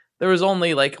like there was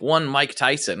only like one Mike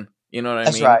Tyson. You know what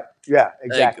I mean? That's right. Yeah,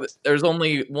 exactly. Like, there's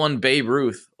only one Babe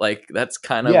Ruth. Like, that's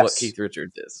kind of what Keith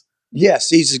Richards is. Yes,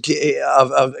 he's agreed.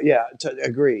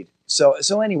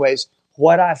 So anyways,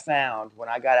 what I found when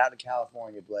I got out to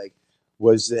California, Blake,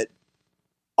 was that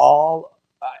a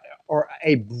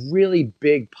really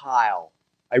big pile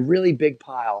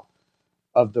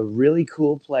of the really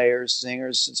cool players,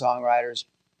 singers, songwriters,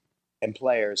 and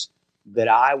players that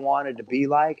I wanted to be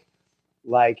like,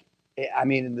 I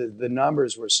mean, the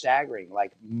numbers were staggering.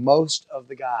 Like, most of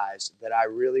the guys that I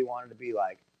really wanted to be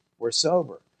like were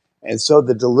sober. And so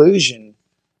the delusion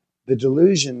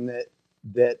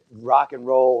that rock and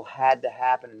roll had to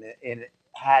happen in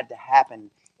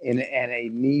an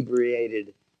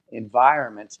inebriated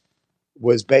environment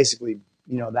was basically,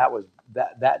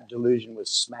 that delusion was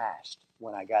smashed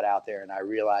when I got out there and I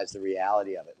realized the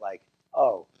reality of it. Like,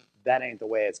 oh, that ain't the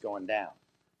way it's going down.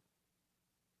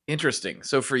 Interesting.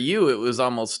 So for you, it was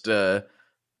almost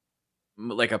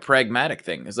like a pragmatic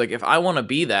thing. It's like, if I want to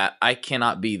be that, I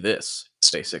cannot be this,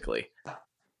 basically.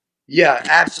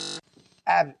 Yeah,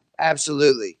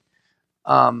 absolutely.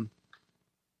 I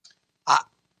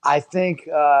think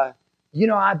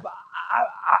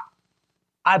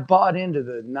I bought into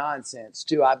the nonsense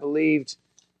too. I believed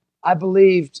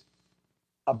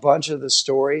a bunch of the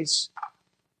stories,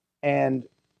 and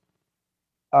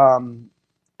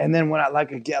then when I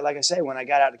when I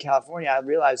got out to California, I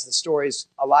realized a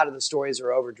lot of the stories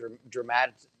are over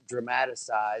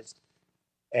dramatized,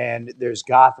 and there's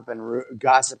gossip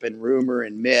and rumor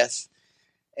and myth,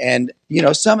 and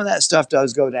some of that stuff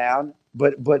does go down,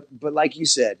 but like you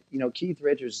said, Keith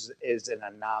Richards is an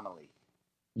anomaly.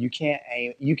 You can't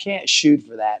aim. You can't shoot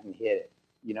for that and hit it.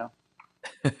 You know.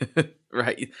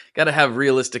 Right. You got to have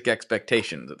realistic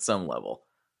expectations at some level,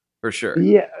 for sure.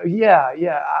 Yeah,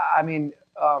 yeah. I mean,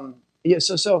 yeah.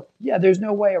 So yeah. There's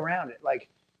no way around it. Like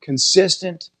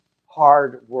consistent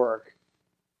hard work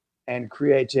and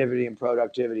creativity and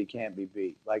productivity can't be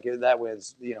beat. Like that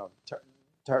wins.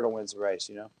 Turtle wins the race.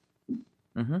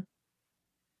 Mm-hmm.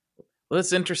 Well,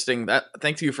 that's interesting.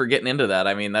 Thank you for getting into that.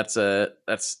 I mean,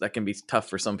 that can be tough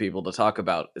for some people to talk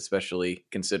about, especially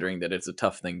considering that it's a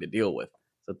tough thing to deal with.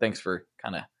 So thanks for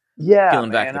kind of Yeah,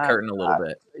 peeling back man. the curtain a little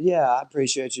bit. Yeah, I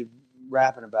appreciate you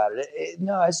rapping about it.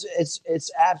 No,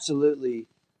 it's absolutely.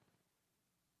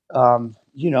 I'm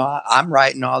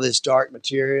writing all this dark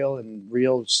material and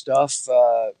real stuff.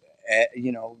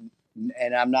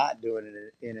 And I'm not doing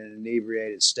it in an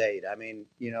inebriated state. I mean,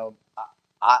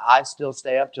 I still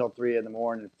stay up till 3 in the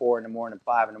morning, 4 in the morning,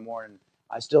 5 in the morning.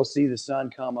 I still see the sun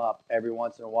come up every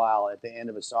once in a while at the end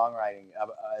of a songwriting,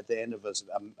 at the end of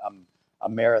a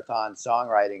marathon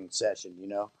songwriting session.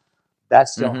 That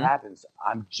still Mm-hmm. happens.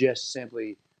 I'm just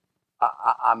simply,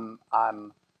 I'm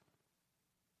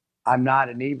not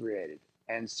inebriated,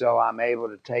 and so I'm able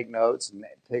to take notes and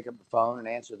pick up the phone and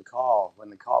answer the call when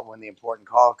the important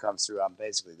call comes through. I'm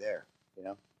basically there.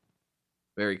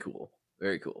 Very cool.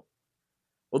 Very cool.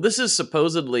 Well, this is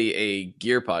supposedly a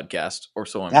gear podcast, or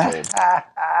so I'm told.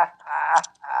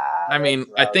 I mean,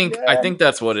 so I think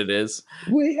that's what it is.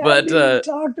 We haven't even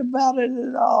talked about it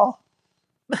at all.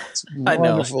 It's wonderful. I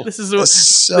know. This is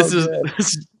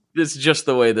this is just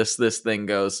the way this thing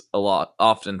goes a lot,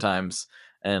 oftentimes,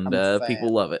 and people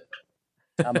love it.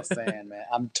 I'm a fan, man.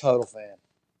 I'm a total fan.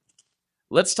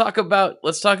 Let's talk about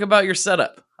your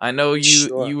setup. I know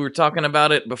you were talking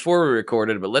about it before we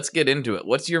recorded, but let's get into it.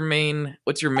 What's your main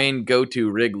go-to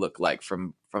rig look like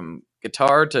from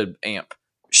guitar to amp?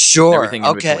 Sure.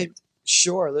 Okay.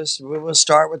 Sure. We'll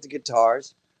start with the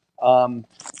guitars.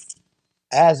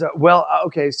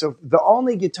 Okay. So the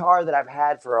only guitar that I've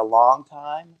had for a long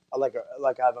time,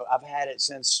 I've had it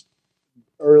since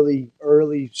early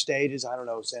stages. I don't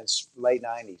know, since late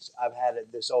 '90s. I've had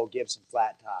this old Gibson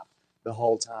flat top the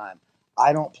whole time.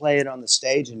 I don't play it on the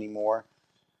stage anymore,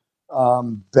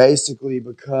 basically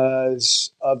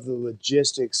because of the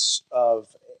logistics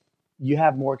of you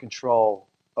have more control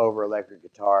over electric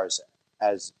guitars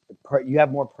you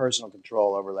have more personal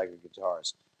control over electric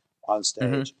guitars on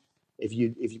stage. Mm-hmm. If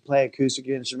you play acoustic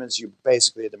instruments, you're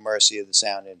basically at the mercy of the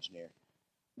sound engineer.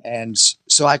 And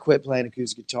so I quit playing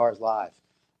acoustic guitars live.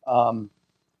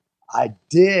 I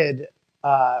did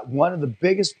one of the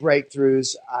biggest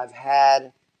breakthroughs I've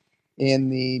had in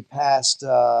the past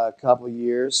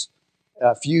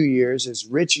few years is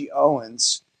Richie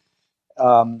Owens.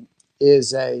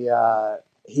 Is a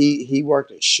he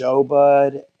worked at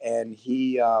Showbud, and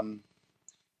he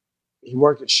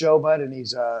worked at Showbud, and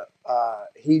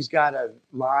he's got a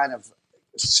line of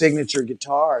signature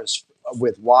guitars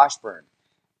with Washburn,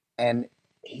 and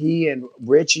he and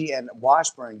Richie and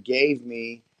Washburn gave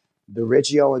me the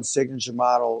Richie Owens signature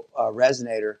model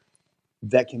resonator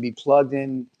that can be plugged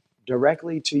in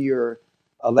directly to your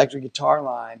electric guitar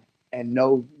line, and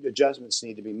no adjustments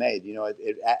need to be made.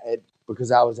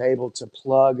 Because I was able to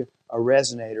plug a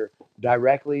resonator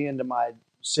directly into my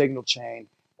signal chain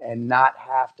and not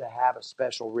have to have a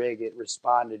special rig. It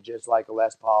responded just like a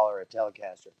Les Paul or a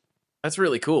Telecaster. That's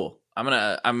really cool.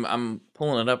 I'm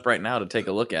pulling it up right now to take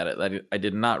a look at it. I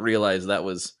did not realize that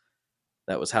was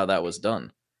how that was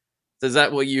done. Is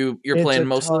that what you're playing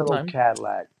most of the time? It's a total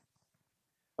Cadillac.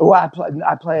 Well,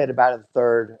 I play it about a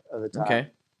third of the time. Okay.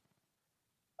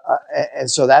 And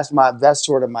so that's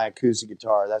sort of my acoustic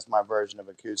guitar. That's my version of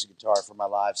acoustic guitar for my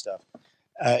live stuff.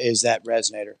 Is that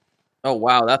resonator? Oh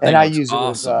wow, that thing and I looks use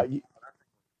awesome. It with,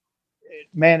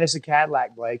 man, it's a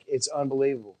Cadillac, Blake. It's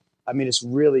unbelievable. I mean, it's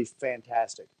really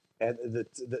fantastic. And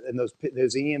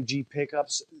those EMG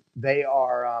pickups, they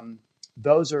are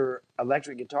those are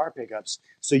electric guitar pickups.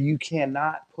 So you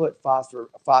cannot put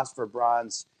phosphor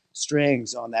bronze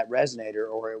strings on that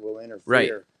resonator, or it will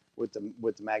interfere with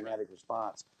the magnetic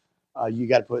response. You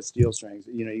got to put steel strings.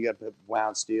 You got to put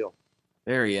wound steel.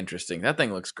 Very interesting. That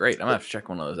thing looks great. I'm gonna have to check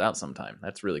one of those out sometime.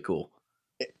 That's really cool.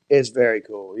 It's very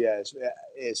cool. Yeah,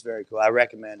 it's very cool. I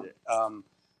recommend it.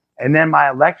 And then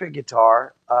my electric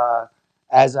guitar,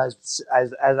 as I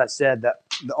said, that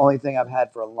the only thing I've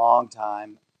had for a long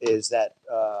time is that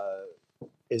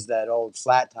old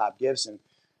flat top Gibson.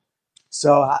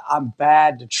 So I'm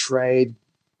bad to trade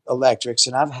electrics,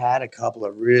 and I've had a couple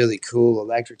of really cool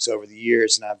electrics over the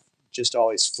years, and I've just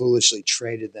always foolishly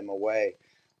traded them away.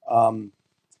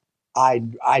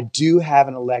 I do have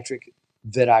an electric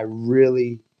that I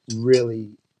really,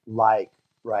 really like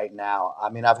right now. I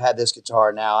mean, I've had this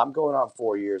guitar now. I'm going on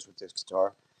 4 years with this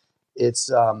guitar.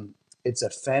 It's it's a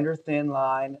Fender thin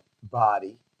line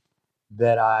body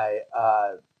that I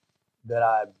uh,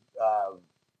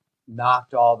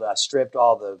 I stripped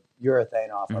all the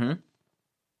urethane off of Mm-hmm.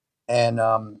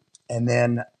 it, and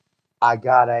then I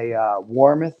got a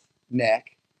Warmoth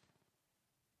neck,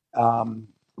 um,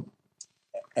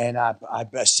 and I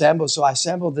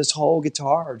assembled this whole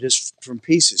guitar just from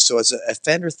pieces. So it's a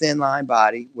Fender thin line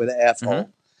body with an F Mhm. hole.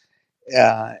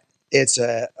 It's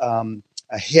a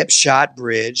hip shot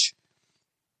bridge.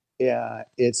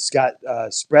 It's got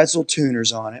Spretzel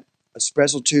tuners on it. A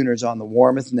Spretzel tuners on the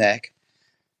Warmoth neck,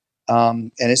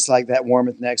 and it's like that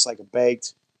Warmoth neck's like a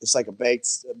baked. It's like a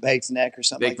baked neck or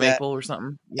something Baked like that. maple or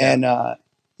something. Yeah. And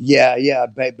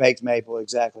baked maple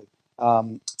exactly.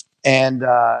 Um, and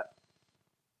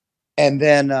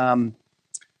then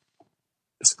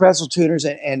Spretzel tuners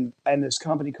and this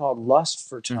company called Lust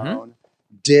for Tone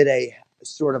did a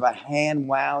sort of a hand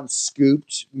wound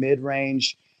scooped mid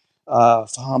range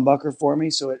humbucker for me,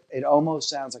 so it almost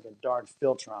sounds like a darn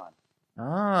Filtron.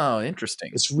 Oh,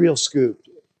 interesting. It's real scooped,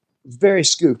 very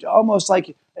scooped, almost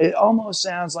like it almost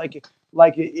sounds like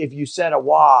if you set a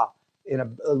wah in a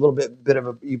little bit of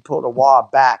a you pulled a wah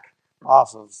back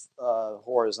off of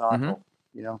horizontal,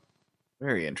 you know.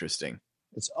 Very interesting.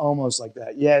 It's almost like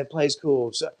that. Yeah, it plays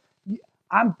cool. So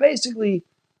I'm basically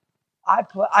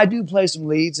I do play some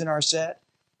leads in our set,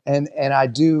 and I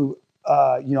do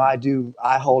I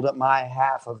hold up my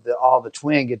half of all the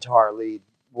twin guitar lead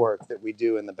work that we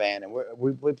do in the band, and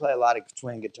we play a lot of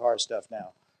twin guitar stuff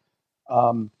now.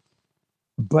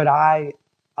 But I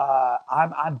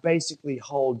basically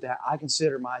hold down. I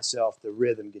consider myself the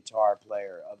rhythm guitar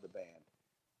player of the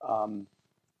band.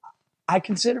 I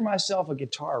consider myself a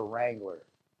guitar wrangler.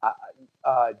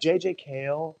 JJ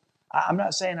Cale, I'm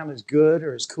not saying I'm as good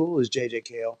or as cool as JJ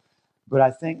Cale, but I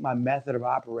think my method of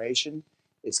operation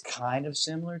is kind of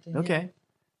similar to him. Okay.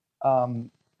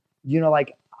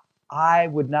 Like I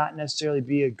would not necessarily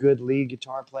be a good lead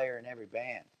guitar player in every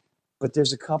band, but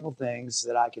there's a couple things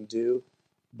that I can do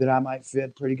that I might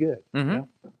fit pretty good. Mhm.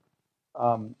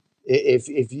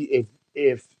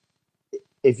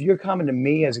 If you're coming to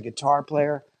me as a guitar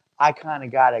player, I kind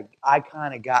of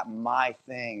got my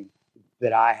thing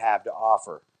that I have to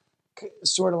offer.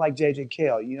 Sort of like JJ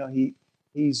Cale, you're going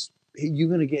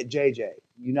to get JJ.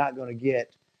 You're not going to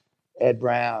get Ed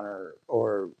Brown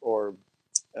or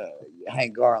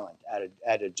Hank Garland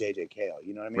at a JJ Cale.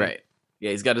 You know what I mean? Right.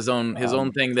 Yeah, he's got his own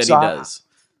thing that so he does.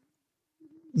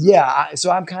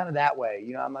 So I'm kind of that way.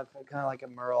 I'm kind of like a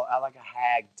Merle. I like a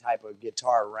Hag type of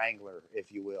guitar wrangler,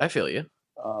 if you will. I feel you.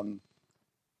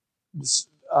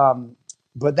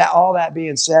 But all that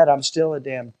being said, I'm still a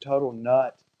damn total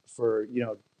nut for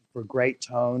great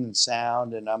tone and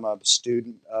sound, and I'm a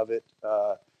student of it.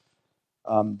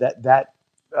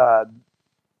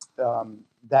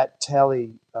 That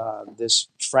telly, this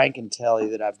Franken telly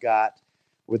that I've got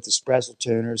with the Spretzel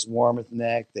tuners, Warmoth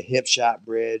neck, the hip shot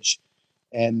bridge,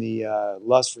 and the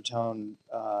Lust for Tone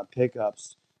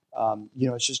pickups.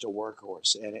 It's just a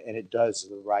workhorse, and it does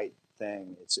the right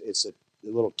thing. It's a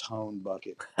little tone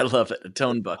bucket. I love it. A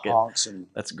tone bucket. Honks and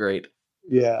that's great.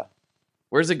 Yeah.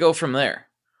 Where does it go from there?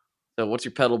 So what's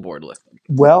your pedal board look like?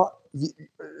 Well,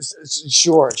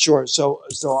 sure. So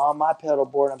on my pedal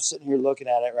board, I'm sitting here looking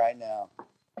at it right now.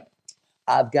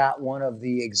 I've got one of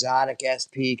the exotic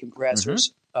SP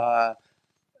compressors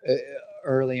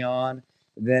early on.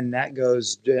 Then that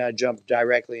I jump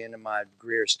directly into my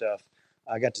Greer stuff.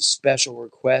 I got the Special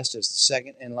Request as the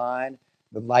second in line.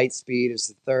 The Lightspeed is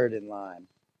the third in line.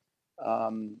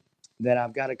 Then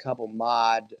I've got a couple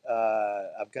mod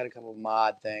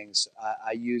things.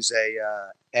 I use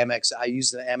I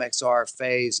use the MXR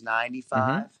Phase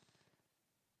 95.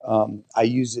 I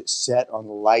use it set on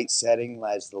the light setting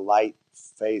as the light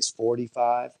Phase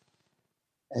 45.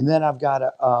 And then I've got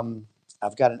an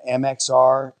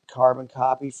MXR carbon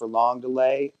copy for long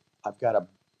delay. I've got a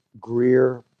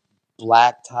Greer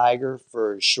Black Tiger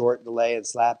for short delay and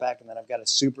slapback, and then I've got a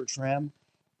super trim.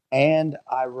 And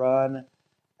I run,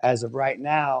 as of right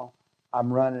now,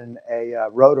 I'm running a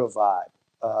Rotovibe,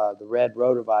 the red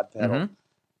Rotovibe pedal.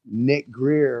 Nick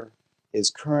Greer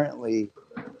is currently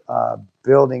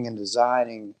building and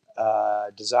designing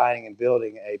and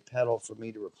building a pedal for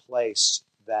me to replace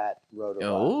that Rotovibe.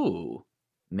 Oh,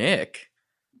 Nick,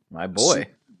 my boy.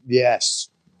 Yes.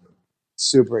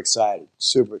 Super excited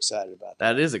about that.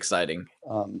 That is exciting.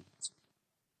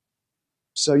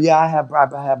 So yeah, I have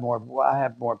more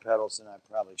pedals than I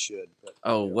probably should.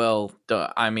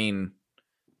 But, I mean,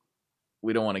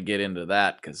 we don't want to get into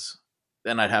that because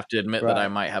then I'd have to admit that I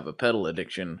Right. might have a pedal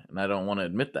addiction, and I don't want to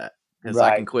admit that because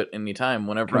I can Right. quit anytime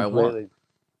whenever I want. Completely.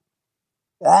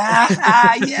 Yeah.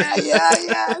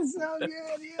 So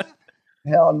good. Yeah.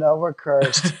 Hell no, we're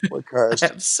cursed. We're cursed.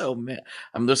 I'm so mad.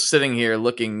 I'm just sitting here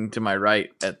looking to my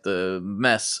right at the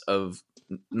mess of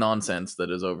nonsense that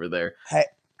is over there.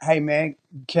 Hey, man,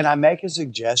 can I make a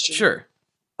suggestion? Sure.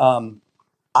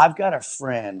 I've got a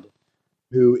friend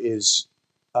who is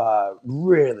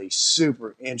really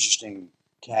super interesting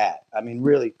cat. I mean,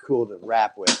 really cool to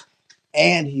rap with.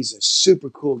 And he's a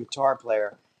super cool guitar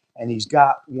player. And he's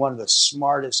got one of the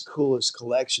smartest, coolest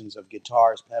collections of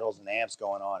guitars, pedals, and amps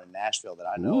going on in Nashville that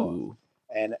I know of. Ooh.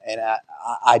 And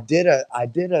I did a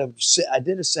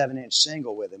 7-inch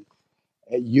single with him.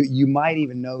 You might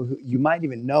even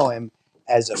know him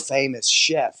as a famous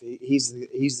chef. He's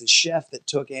the chef that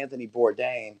took Anthony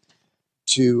Bourdain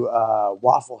to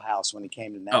Waffle House when he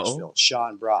came to Nashville.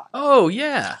 Sean Brock. Oh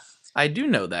yeah, I do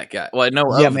know that guy. Well, I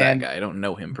know Yeah, of man. that guy. I don't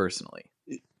know him personally.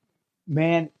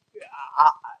 Man,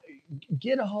 I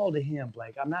get a hold of him,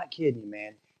 Blake. I'm not kidding you,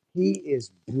 man. He is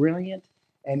brilliant,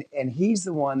 and he's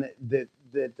the one that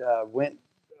went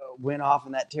off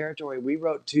in that territory. We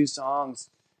wrote 2 songs,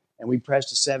 and we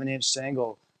pressed a 7-inch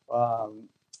single.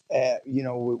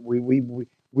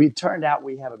 We turned out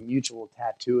we have a mutual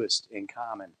tattooist in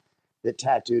common that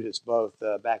tattooed us both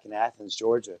back in Athens,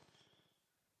 Georgia.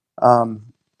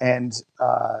 And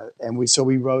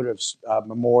we wrote a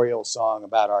memorial song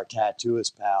about our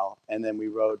tattooist pal, and then we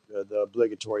wrote the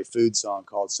obligatory food song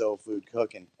called Soul Food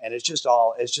Cooking, and it's just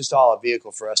all a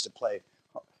vehicle for us to play,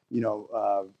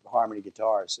 harmony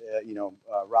guitars,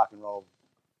 rock and roll.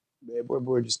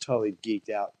 We're just totally geeked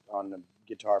out on the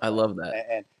guitar. I love that,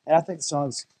 and I think the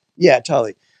songs, yeah,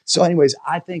 totally. So, anyways,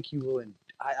 I think you will.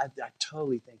 I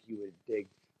totally think you would dig.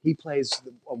 He plays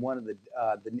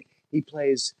he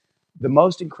plays the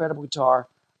most incredible guitar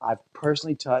I've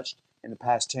personally touched in the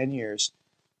past 10 years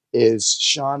is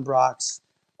Sean Brock's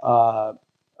Novo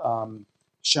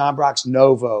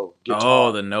guitar.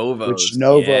 Oh, the Novos. Which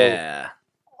Novo, yeah.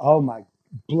 Oh my,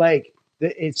 Blake,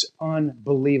 it's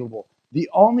unbelievable.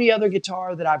 The only other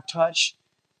guitar that I've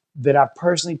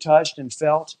personally touched and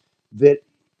felt that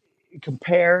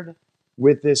compared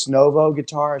with this Novo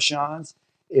guitar of Sean's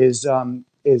is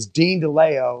Dean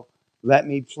DeLeo let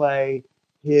me play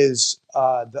his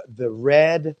the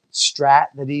red Strat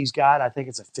that he's got. I think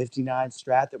it's a 59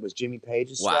 Strat that was Jimmy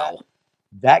Page's Strat. Wow.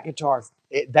 That guitar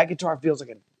feels like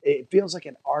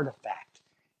an artifact.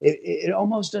 It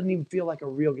almost doesn't even feel like a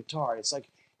real guitar. It's like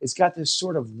it's got this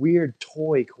sort of weird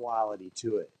toy quality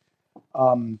to it.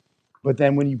 But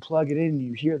then when you plug it in and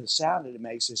you hear the sound that it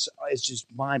makes, it's just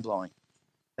mind blowing.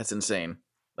 That's insane.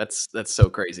 That's so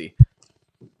crazy.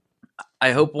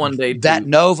 I hope one day that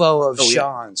Novo of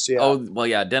Sean's. Yeah. Oh well,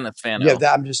 yeah, Dennis Fano. Yeah,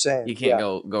 I'm just saying you can't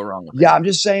go wrong with. Yeah, I'm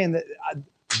just saying that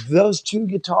those 2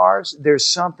 guitars. There's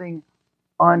something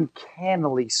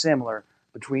uncannily similar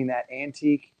between that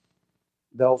antique,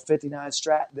 the old 59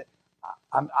 Strat.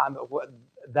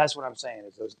 That's what I'm saying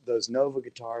is those Nova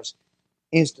guitars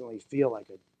instantly feel like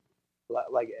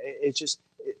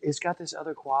it's got this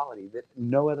other quality that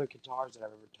no other guitars that I've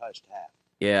ever touched have.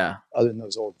 Yeah. Other than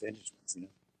those old vintage ones,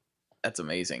 That's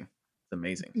amazing. It's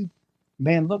amazing.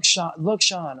 Man, look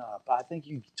Sean up. I think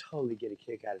you totally get a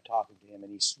kick out of talking to him,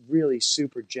 and he's really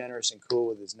super generous and cool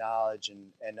with his knowledge,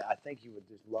 and I think you would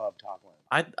just love talking with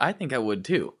him. I think I would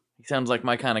too. He sounds like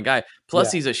my kind of guy.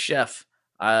 Plus, he's a chef.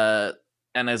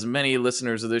 And as many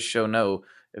listeners of this show know,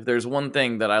 if there's one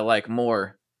thing that I like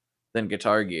more than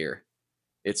guitar gear,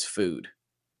 it's food.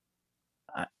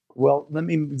 Well, let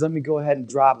me go ahead and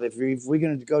drop it. If we're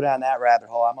going to go down that rabbit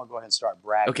hole, I'm going to go ahead and start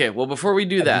bragging. Okay, well, before we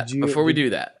do that,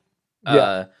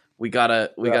 we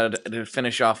gotta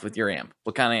finish off with your amp.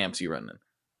 What kind of amps you running?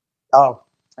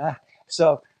 Okay.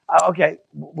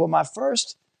 Well, my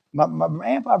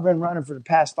amp I've been running for the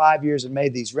past 5 years and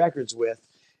made these records with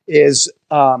is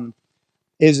a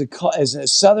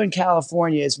Southern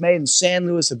California. It's made in San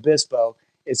Luis Obispo.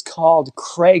 It's called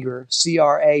Kragar,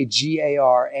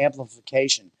 Kragar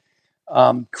amplification.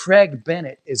 Craig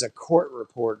Bennett is a court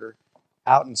reporter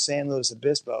out in San Luis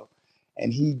Obispo,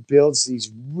 and he builds these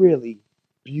really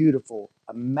beautiful,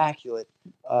 immaculate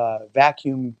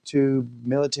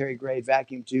military grade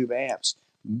vacuum tube amps.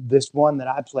 This one that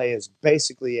I play is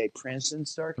basically a Princeton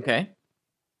circuit. Okay.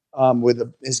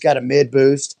 It's got a mid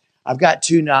boost. I've got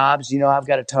 2 knobs. I've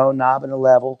got a tone knob and a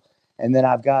level, and then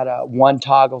I've got one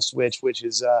toggle switch, which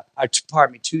is 2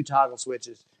 toggle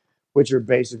switches, which are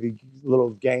basically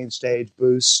little gain stage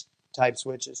boost type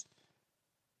switches.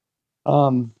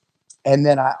 And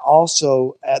then I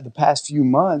also, at the past few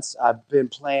months, I've been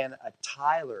playing a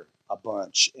Tyler a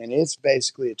bunch, and it's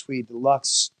basically a Tweed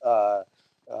Deluxe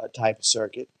type of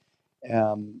circuit.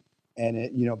 And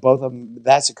it, both of them,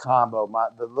 that's a combo.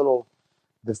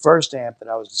 The first amp that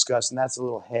I was discussing, that's a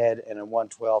little head and a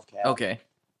 112 cab. Okay.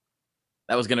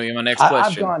 That was going to be my next I've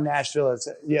question. gone Nashville as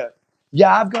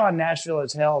I've gone Nashville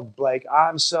as hell, Blake.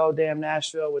 I'm so damn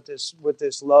Nashville with this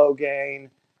low gain,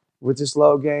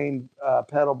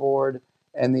 pedal board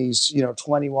and these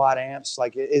 20-watt amps.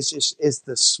 Like it's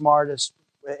the smartest.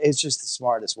 It's just the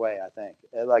smartest way, I think.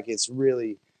 Like it's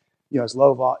really, it's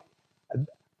low vol.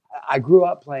 I grew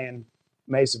up playing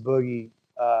Mesa Boogie,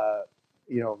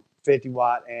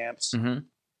 50-watt amps. Mm-hmm.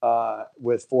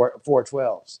 With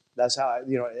 412s. That's how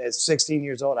at 16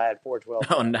 years old, I had 412s.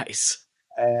 Oh, nice.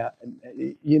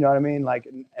 You know what I mean? Like,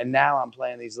 and now I'm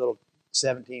playing these little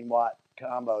 17-watt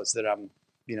combos that I'm,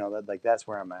 that's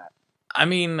where I'm at. I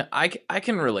mean, I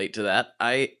can relate to that.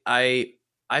 I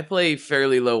play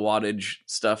fairly low wattage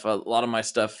stuff. A lot of my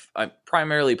stuff, I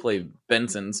primarily play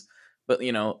Bensons, but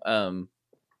Cool.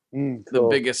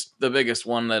 the biggest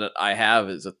one that I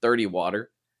have is a 30 watter.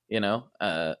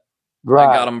 Right.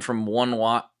 I got them from 1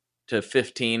 watt to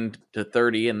 15 to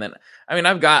 30, and then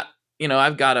I've got a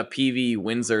PV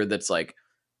Windsor that's like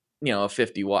a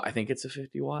 50 watt. I think it's a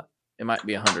 50 watt. It might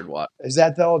be 100 watt. Is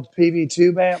that the old PV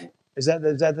tube amp? Is that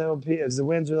the old is the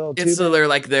Windsor the old tube?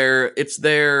 It's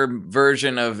their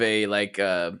version of a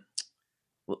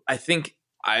I think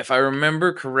if I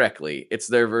remember correctly, it's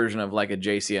their version of like a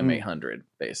JCM 800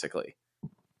 basically.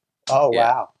 Oh,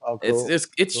 yeah. Wow. Oh, cool. It's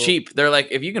cool. cheap. They're like,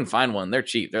 if you can find one, they're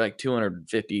cheap. They're like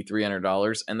 $250,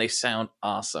 $300, and they sound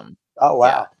awesome. Oh,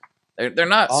 wow. Yeah. They're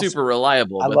not awesome. super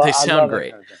reliable, but they sound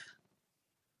great.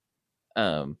 Kind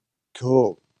of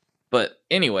cool. But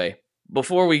anyway,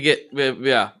 before we get,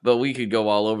 but we could go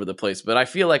all over the place. But I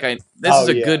feel like this is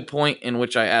a good point in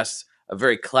which I asked a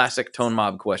very classic Tone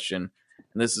Mob question,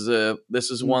 and this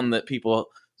is one that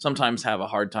people sometimes have a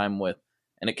hard time with.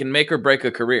 And it can make or break a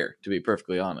career, to be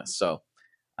perfectly honest. So,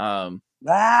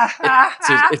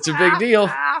 it's a big deal.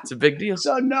 It's a big deal.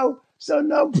 So no pressure.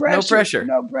 No pressure.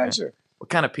 No pressure.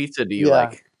 What kind of pizza do you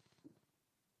like?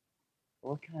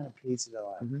 What kind of pizza do I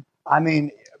like? Mm-hmm. I mean,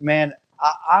 man,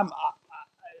 I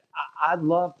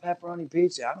love pepperoni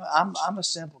pizza. I'm a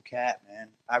simple cat, man.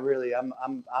 I really I'm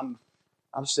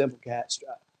a simple cat.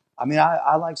 I mean,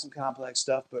 I like some complex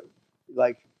stuff, but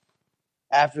like.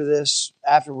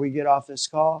 After we get off this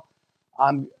call,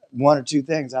 I'm one or two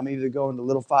things. I'm either going to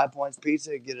Little 5 Points Pizza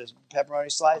to get a pepperoni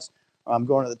slice, or I'm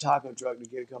going to the taco truck to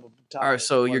get a couple of tacos. All right,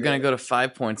 so you're going to go to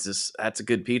 5 Points. That's a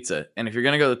good pizza. And if you're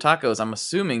going to go to tacos, I'm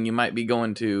assuming you might be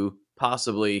going to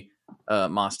possibly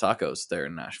Moss Tacos there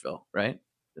in Nashville, right?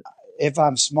 If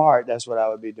I'm smart, that's what I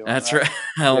would be doing. That's right.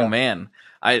 Oh, man.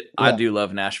 I do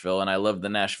love Nashville, and I love the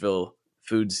Nashville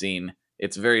food scene.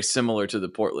 It's very similar to the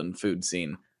Portland food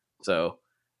scene. So...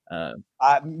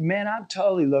 I'm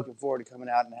totally looking forward to coming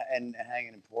out and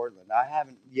hanging in Portland. I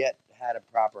haven't yet had a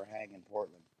proper hang in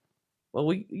Portland.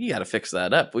 Well, you got to fix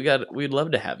that up. We'd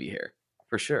love to have you here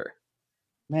for sure.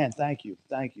 Man, thank you.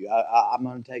 I'm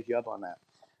going to take you up on that.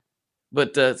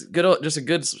 But just a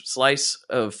good slice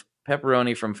of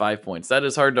pepperoni from 5 Points. That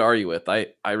is hard to argue with.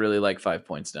 I really like 5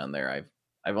 Points down there.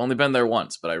 I've only been there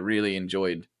once, but I really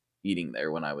enjoyed eating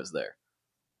there when I was there.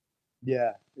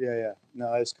 Yeah.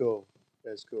 No, it's cool.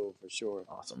 That's cool for sure.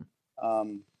 Awesome.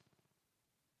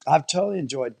 I've totally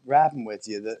enjoyed rapping with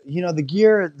you. The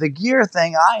gear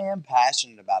thing, I am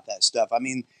passionate about that stuff. I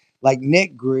mean, like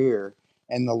Nick Greer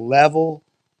and the level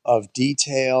of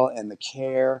detail and the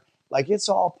care, like it's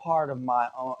all part of my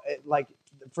own. Like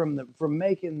from the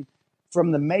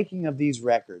making of these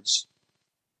records,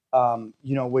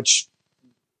 which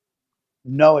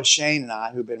Noah Shane and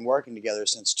I, who've been working together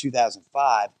since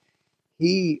 2005.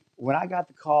 When I got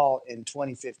the call in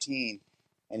 2015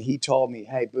 and he told me,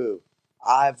 hey, Boo,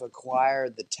 I've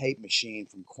acquired the tape machine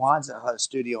from Quonset Hut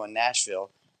Studio in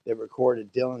Nashville that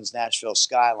recorded Dylan's Nashville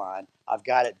Skyline. I've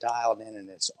got it dialed in and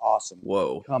it's awesome.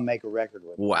 Whoa. Come make a record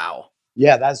with me. Wow.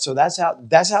 Yeah, that's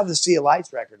how the Sea of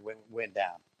Lights record went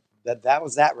down. That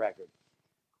was that record.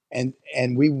 And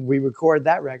we recorded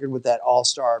that record with that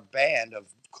all-star band of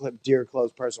dear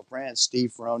close personal friends,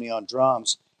 Steve Ferroni on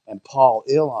drums, and Paul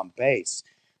Ill on bass.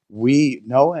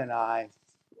 Noah and I,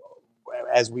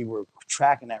 as we were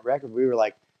tracking that record, we were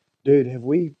like, dude, have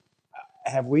we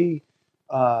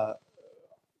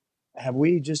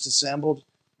just assembled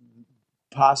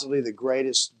possibly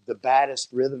the baddest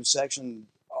rhythm section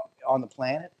on the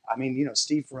planet? I mean,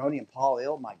 Steve Ferroni and Paul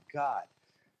Ill, my God.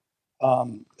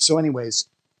 So anyways,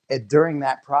 during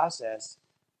that process,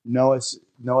 Noah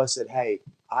said, hey,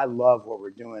 I love what we're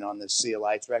doing on this Sea of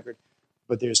Lights record,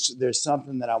 but there's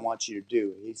something that I want you to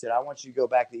do. He said, I want you to go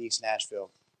back to East Nashville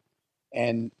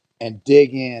and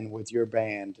dig in with your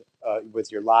band,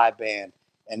 with your live band,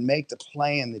 and make the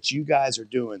plan that you guys are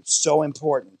doing so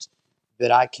important that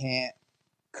I can't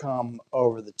come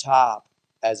over the top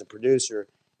as a producer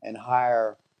and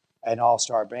hire an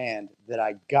all-star band, that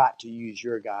I got to use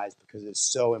your guys because it's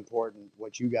so important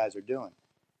what you guys are doing.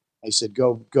 He said,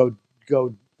 go,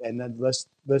 and then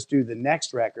let's do the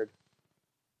next record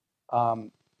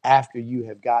after you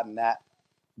have gotten that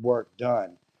work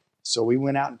done. So we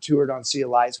went out and toured on Sea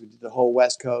of Lights. We did the whole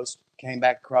West Coast, came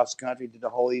back across the country, did the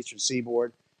whole Eastern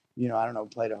Seaboard. I don't know,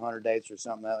 played 100 dates or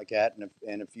something like that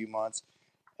in a few months.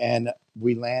 And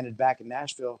we landed back in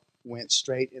Nashville, went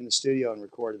straight in the studio and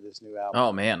recorded this new album.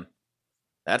 Oh, man.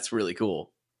 That's really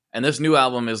cool. And this new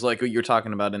album is like what you're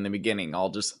talking about in the beginning, all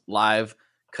just live,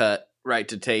 cut, right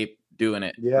to tape, doing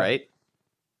it, right?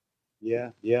 Yeah.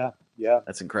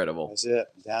 That's incredible. That's it.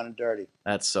 Down and dirty.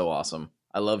 That's so awesome.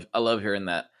 I love hearing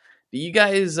that. Do you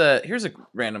guys, here's a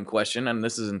random question, and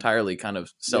this is entirely kind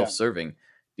of self-serving. Yeah.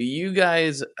 Do you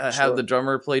guys have the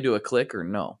drummer play to a click or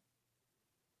no?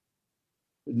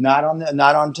 Not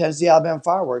on Tennessee Alabama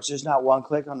Fireworks. There's not one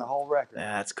click on the whole record.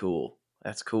 That's cool.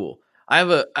 I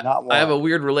have a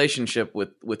weird relationship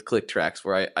with click tracks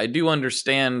where I do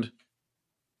understand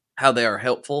how they are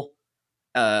helpful,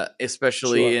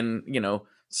 especially in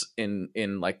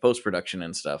like post-production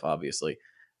and stuff, obviously.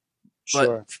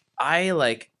 But I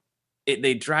like it.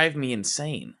 They drive me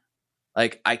insane.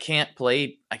 Like I can't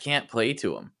play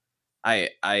to them.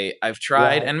 I've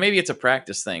tried, and maybe it's a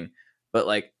practice thing, but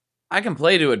like I can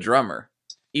play to a drummer,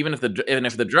 even if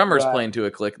the drummer's playing to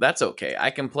a click, that's okay.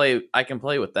 I can play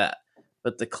with that.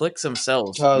 But the clicks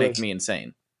themselves make me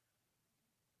insane.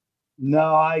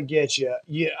 No, I get you.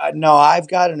 No, I've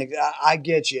got I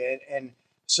get you, and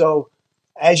so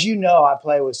as you know, I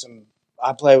play with some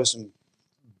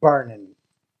burning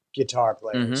guitar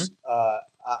players,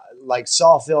 like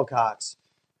Saul Philcox,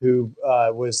 who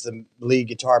was the lead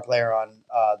guitar player on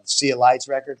the Sea of Lights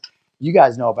record. You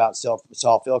guys know about Saul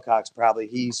Philcox, probably.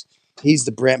 He's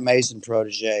the Brent Mason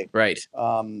protege, right?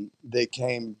 That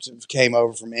came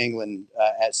over from England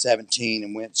at 17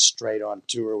 and went straight on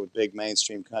tour with big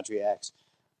mainstream country acts.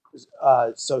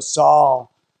 So Saul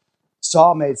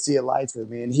made Sea of Lights with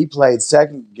me, and he played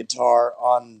second guitar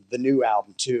on the new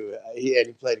album too. He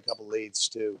played a couple leads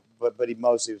too, but he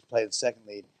mostly was playing the second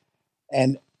lead.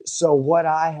 And so what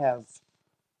I have,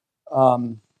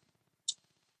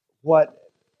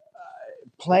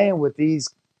 playing with these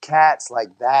cats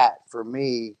like that for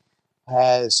me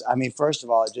first of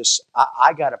all,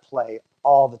 I got to play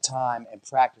all the time and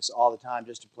practice all the time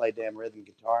just to play damn rhythm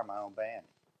guitar in my own band.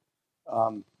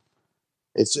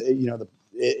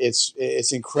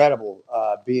 It's incredible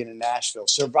being in Nashville.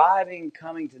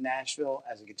 Coming to Nashville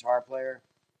as a guitar player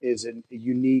is a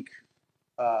unique,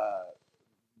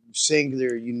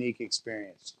 singular, unique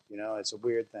experience. It's a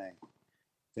weird thing.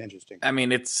 It's interesting. I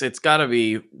mean, it's got to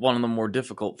be one of the more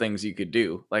difficult things you could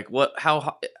do. Like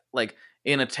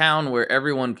in a town where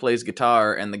everyone plays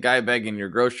guitar and the guy begging your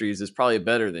groceries is probably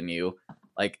better than you,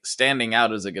 like standing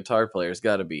out as a guitar player has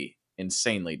got to be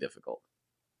insanely difficult.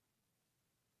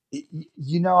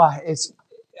 Here's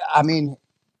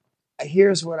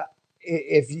what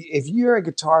if you're a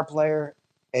guitar player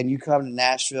and you come to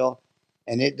Nashville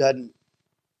and it doesn't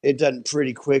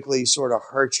pretty quickly sort of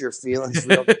hurt your feelings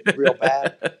real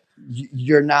bad,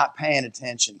 you're not paying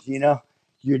attention.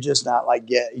 You're just not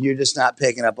you're just not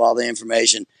picking up all the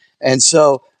information. And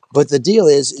so, but the deal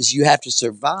is you have to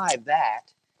survive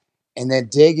that and then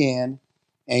dig in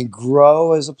and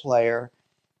grow as a player.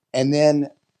 And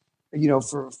then,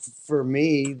 for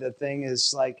me, the thing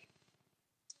is like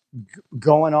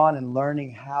going on and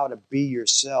learning how to be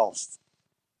yourself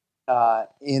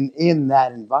in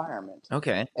that environment.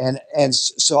 Okay. And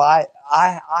so I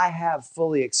have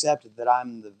fully accepted that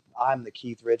I'm the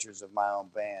Keith Richards of my own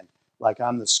band. Like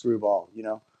I'm the screwball,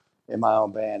 in my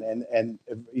own band, and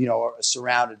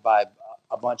surrounded by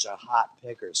a bunch of hot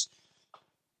pickers.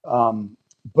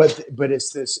 But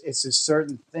it's this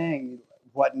certain thing.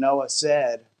 What Noah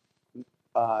said,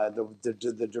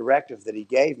 the directive that he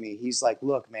gave me, he's like,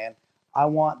 look, man, I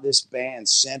want this band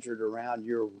centered around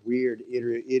your weird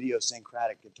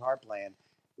idiosyncratic guitar playing,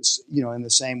 in the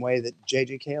same way that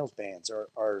J.J. Cale's bands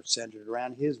are centered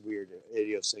around his weird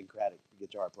idiosyncratic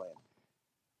guitar playing.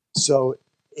 So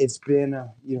it's been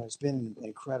an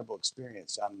incredible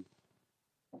experience.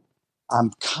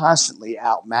 I'm constantly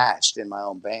outmatched in my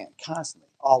own band, constantly,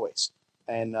 always.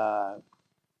 And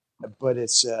but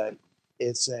it's a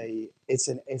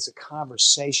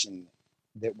conversation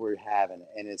that we're having,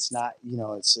 and it's not,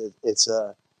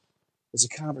 it's a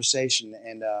conversation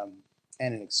and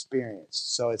an experience.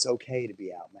 So it's okay to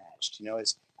be outmatched. You know,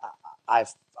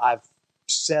 I've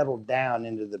settled down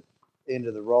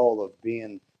into the role of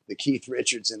being the Keith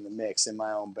Richards in the mix in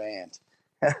my own band.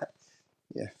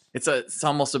 Yeah. It's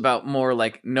almost about more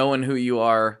like knowing who you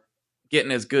are,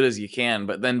 getting as good as you can,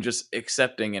 but then just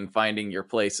accepting and finding your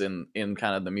place in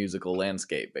kind of the musical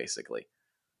landscape, basically.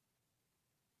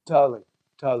 Totally,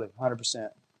 100%.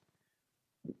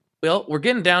 Well, we're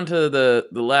getting down to the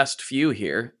last few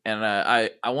here, and I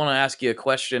want to ask you a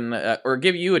question, or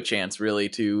give you a chance, really,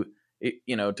 to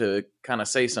to kind of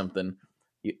say something.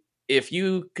 If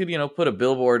you could, put a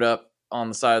billboard up on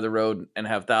the side of the road and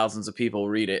have thousands of people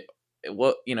read it,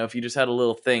 what if you just had a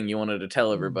little thing you wanted to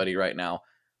tell everybody right now,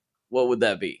 what would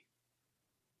that be?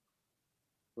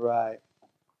 Right.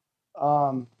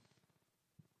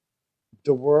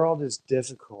 The world is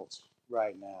difficult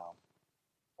right now.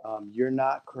 You're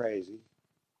not crazy.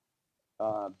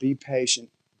 Be patient.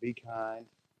 Be kind.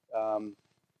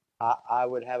 I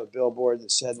would have a billboard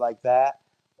that said like that,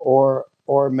 or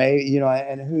maybe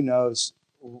and who knows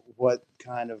what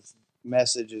kind of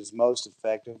message is most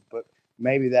effective, but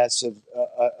maybe that's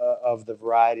of the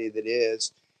variety that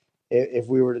is. If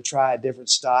we were to try a different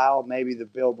style, maybe the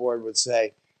billboard would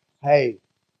say, "Hey,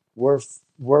 we're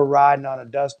riding on a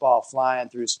dust ball flying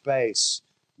through space,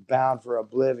 bound for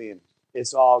oblivion.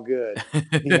 It's all good."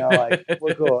 Like,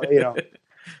 we're cool.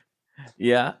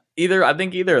 Yeah. I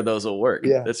think either of those will work.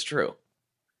 Yeah, that's true.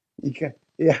 You can.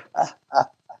 Yeah.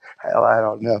 Hell, I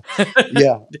don't know.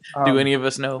 Yeah. Do any of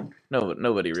us know? No,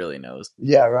 nobody really knows.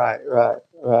 Yeah. Right.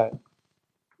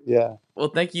 Yeah. Well,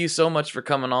 thank you so much for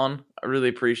coming on. I really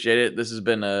appreciate it. This has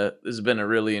been a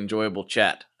really enjoyable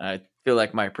chat. I feel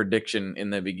like my prediction in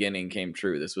the beginning came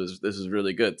true. This was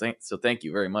really good. So thank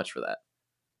you very much for that.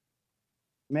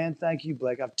 Man, thank you,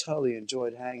 Blake. I've totally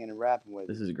enjoyed hanging and rapping with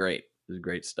you. This is great. This is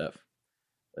great stuff.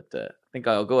 But I think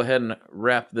I'll go ahead and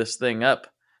wrap this thing up.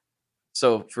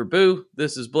 So for Boo,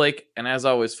 this is Blake, and as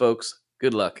always, folks,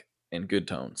 good luck and good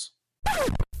tones.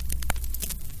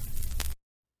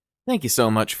 Thank you so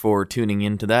much for tuning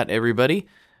in to that, everybody.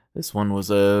 This one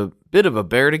was a bit of a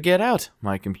bear to get out.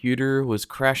 My computer was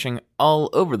crashing all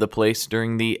over the place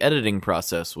during the editing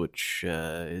process, which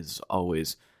is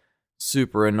always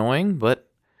super annoying, but,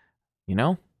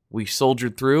 we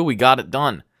soldiered through, we got it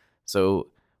done. So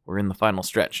we're in the final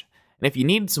stretch. And if you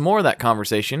need some more of that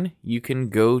conversation, you can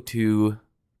go to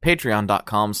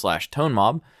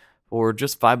patreon.com/tonemob. For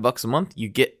just $5 a month, you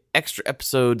get extra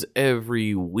episodes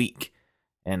every week.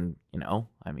 And,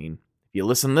 if you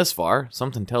listen this far,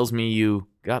 something tells me you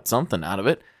got something out of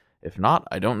it. If not,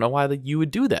 I don't know why you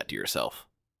would do that to yourself.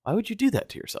 Why would you do that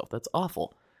to yourself? That's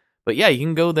awful. But yeah, you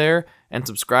can go there and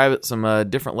subscribe at some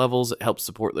different levels. It helps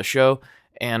support the show.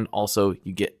 And also,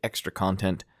 you get extra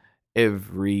content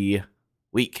every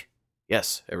week.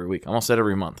 Yes, every week. I almost said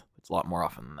every month. It's a lot more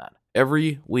often than that.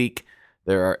 Every week,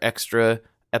 there are extra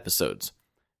episodes.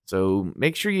 So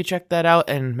make sure you check that out,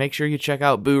 and make sure you check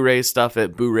out Boo Ray's stuff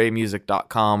at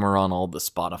booraymusic.com or on all the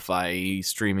Spotify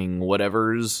streaming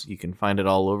whatevers. You can find it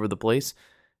all over the place.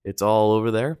 It's all over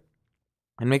there.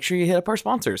 And make sure you hit up our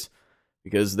sponsors,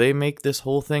 because they make this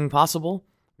whole thing possible.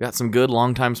 We've got some good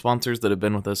longtime sponsors that have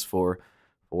been with us for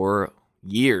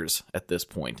years at this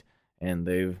point, and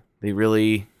they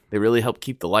really help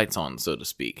keep the lights on, so to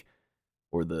speak,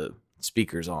 or the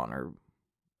speakers on, or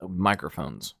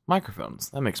microphones,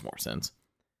 that makes more sense.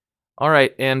 All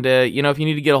right, and if you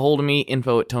need to get a hold of me,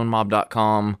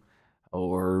 info@tonemob.com,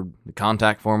 or the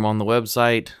contact form on the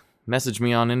website, message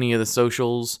me on any of the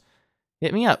socials,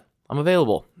 hit me up. I'm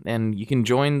available, and you can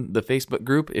join the Facebook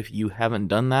group if you haven't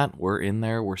done that. We're in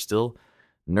there. We're still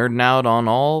nerding out on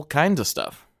all kinds of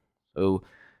stuff. So,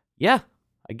 yeah,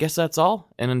 I guess that's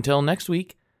all. And until next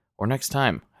week, or next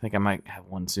time, I think I might have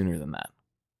one sooner than that.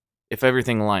 If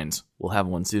everything aligns, we'll have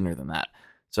one sooner than that.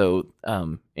 So,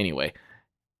 anyway,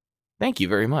 thank you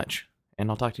very much, and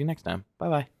I'll talk to you next time.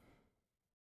 Bye-bye.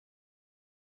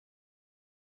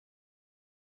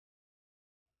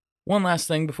 One last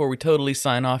thing before we totally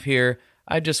sign off here,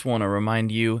 I just want to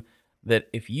remind you that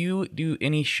if you do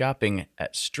any shopping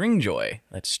at Stringjoy,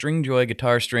 that's Stringjoy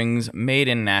guitar strings made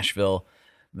in Nashville,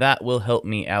 that will help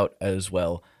me out as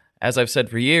well. As I've said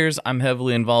for years, I'm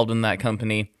heavily involved in that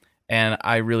company, and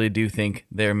I really do think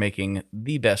they're making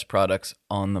the best products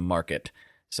on the market.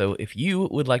 So if you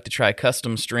would like to try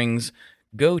custom strings,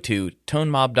 go to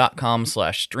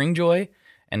tonemob.com/stringjoy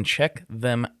and check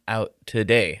them out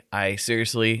today. I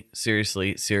seriously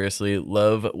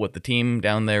love what the team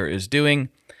down there is doing.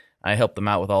 I help them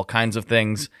out with all kinds of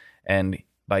things, and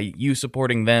by you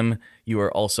supporting them, you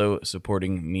are also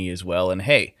supporting me as well. And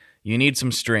hey, you need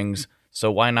some strings,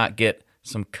 So why not get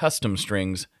some custom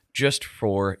strings just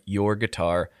for your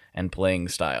guitar and playing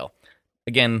style?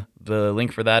 Again, the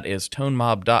link for that is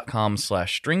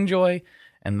tonemob.com/stringjoy,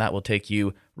 and that will take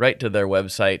you right to their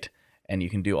website, and you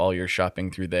can do all your shopping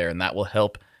through there, and that will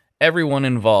help everyone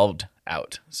involved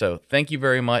out. So thank you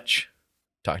very much.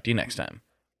 Talk to you next time.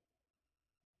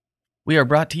 We are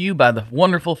brought to you by the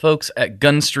wonderful folks at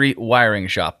Gun Street Wiring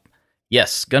Shop.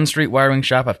 Yes, Gun Street Wiring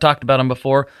Shop. I've talked about them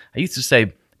before. I used to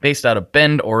say based out of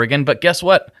Bend, Oregon, but guess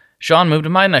what? Sean moved to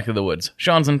my neck of the woods.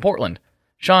 Sean's in Portland.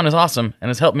 Sean is awesome and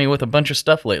has helped me with a bunch of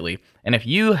stuff lately. And if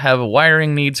you have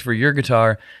wiring needs for your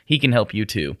guitar, he can help you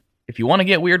too. If you want to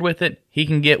get weird with it, he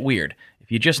can get weird.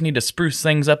 If you just need to spruce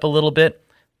things up a little bit,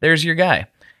 there's your guy.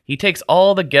 He takes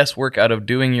all the guesswork out of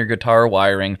doing your guitar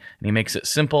wiring, and he makes it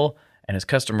simple, and his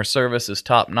customer service is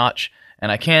top-notch,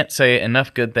 and I can't say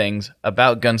enough good things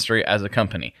about Gun Street as a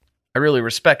company. I really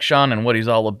respect Sean and what he's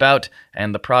all about,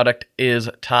 and the product is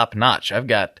top-notch. I've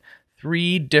got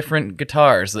 3 different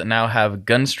guitars that now have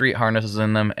Gun Street harnesses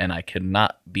in them, and I could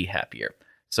not be happier.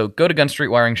 So go to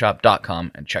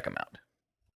gunstreetwiringshop.com and check them out.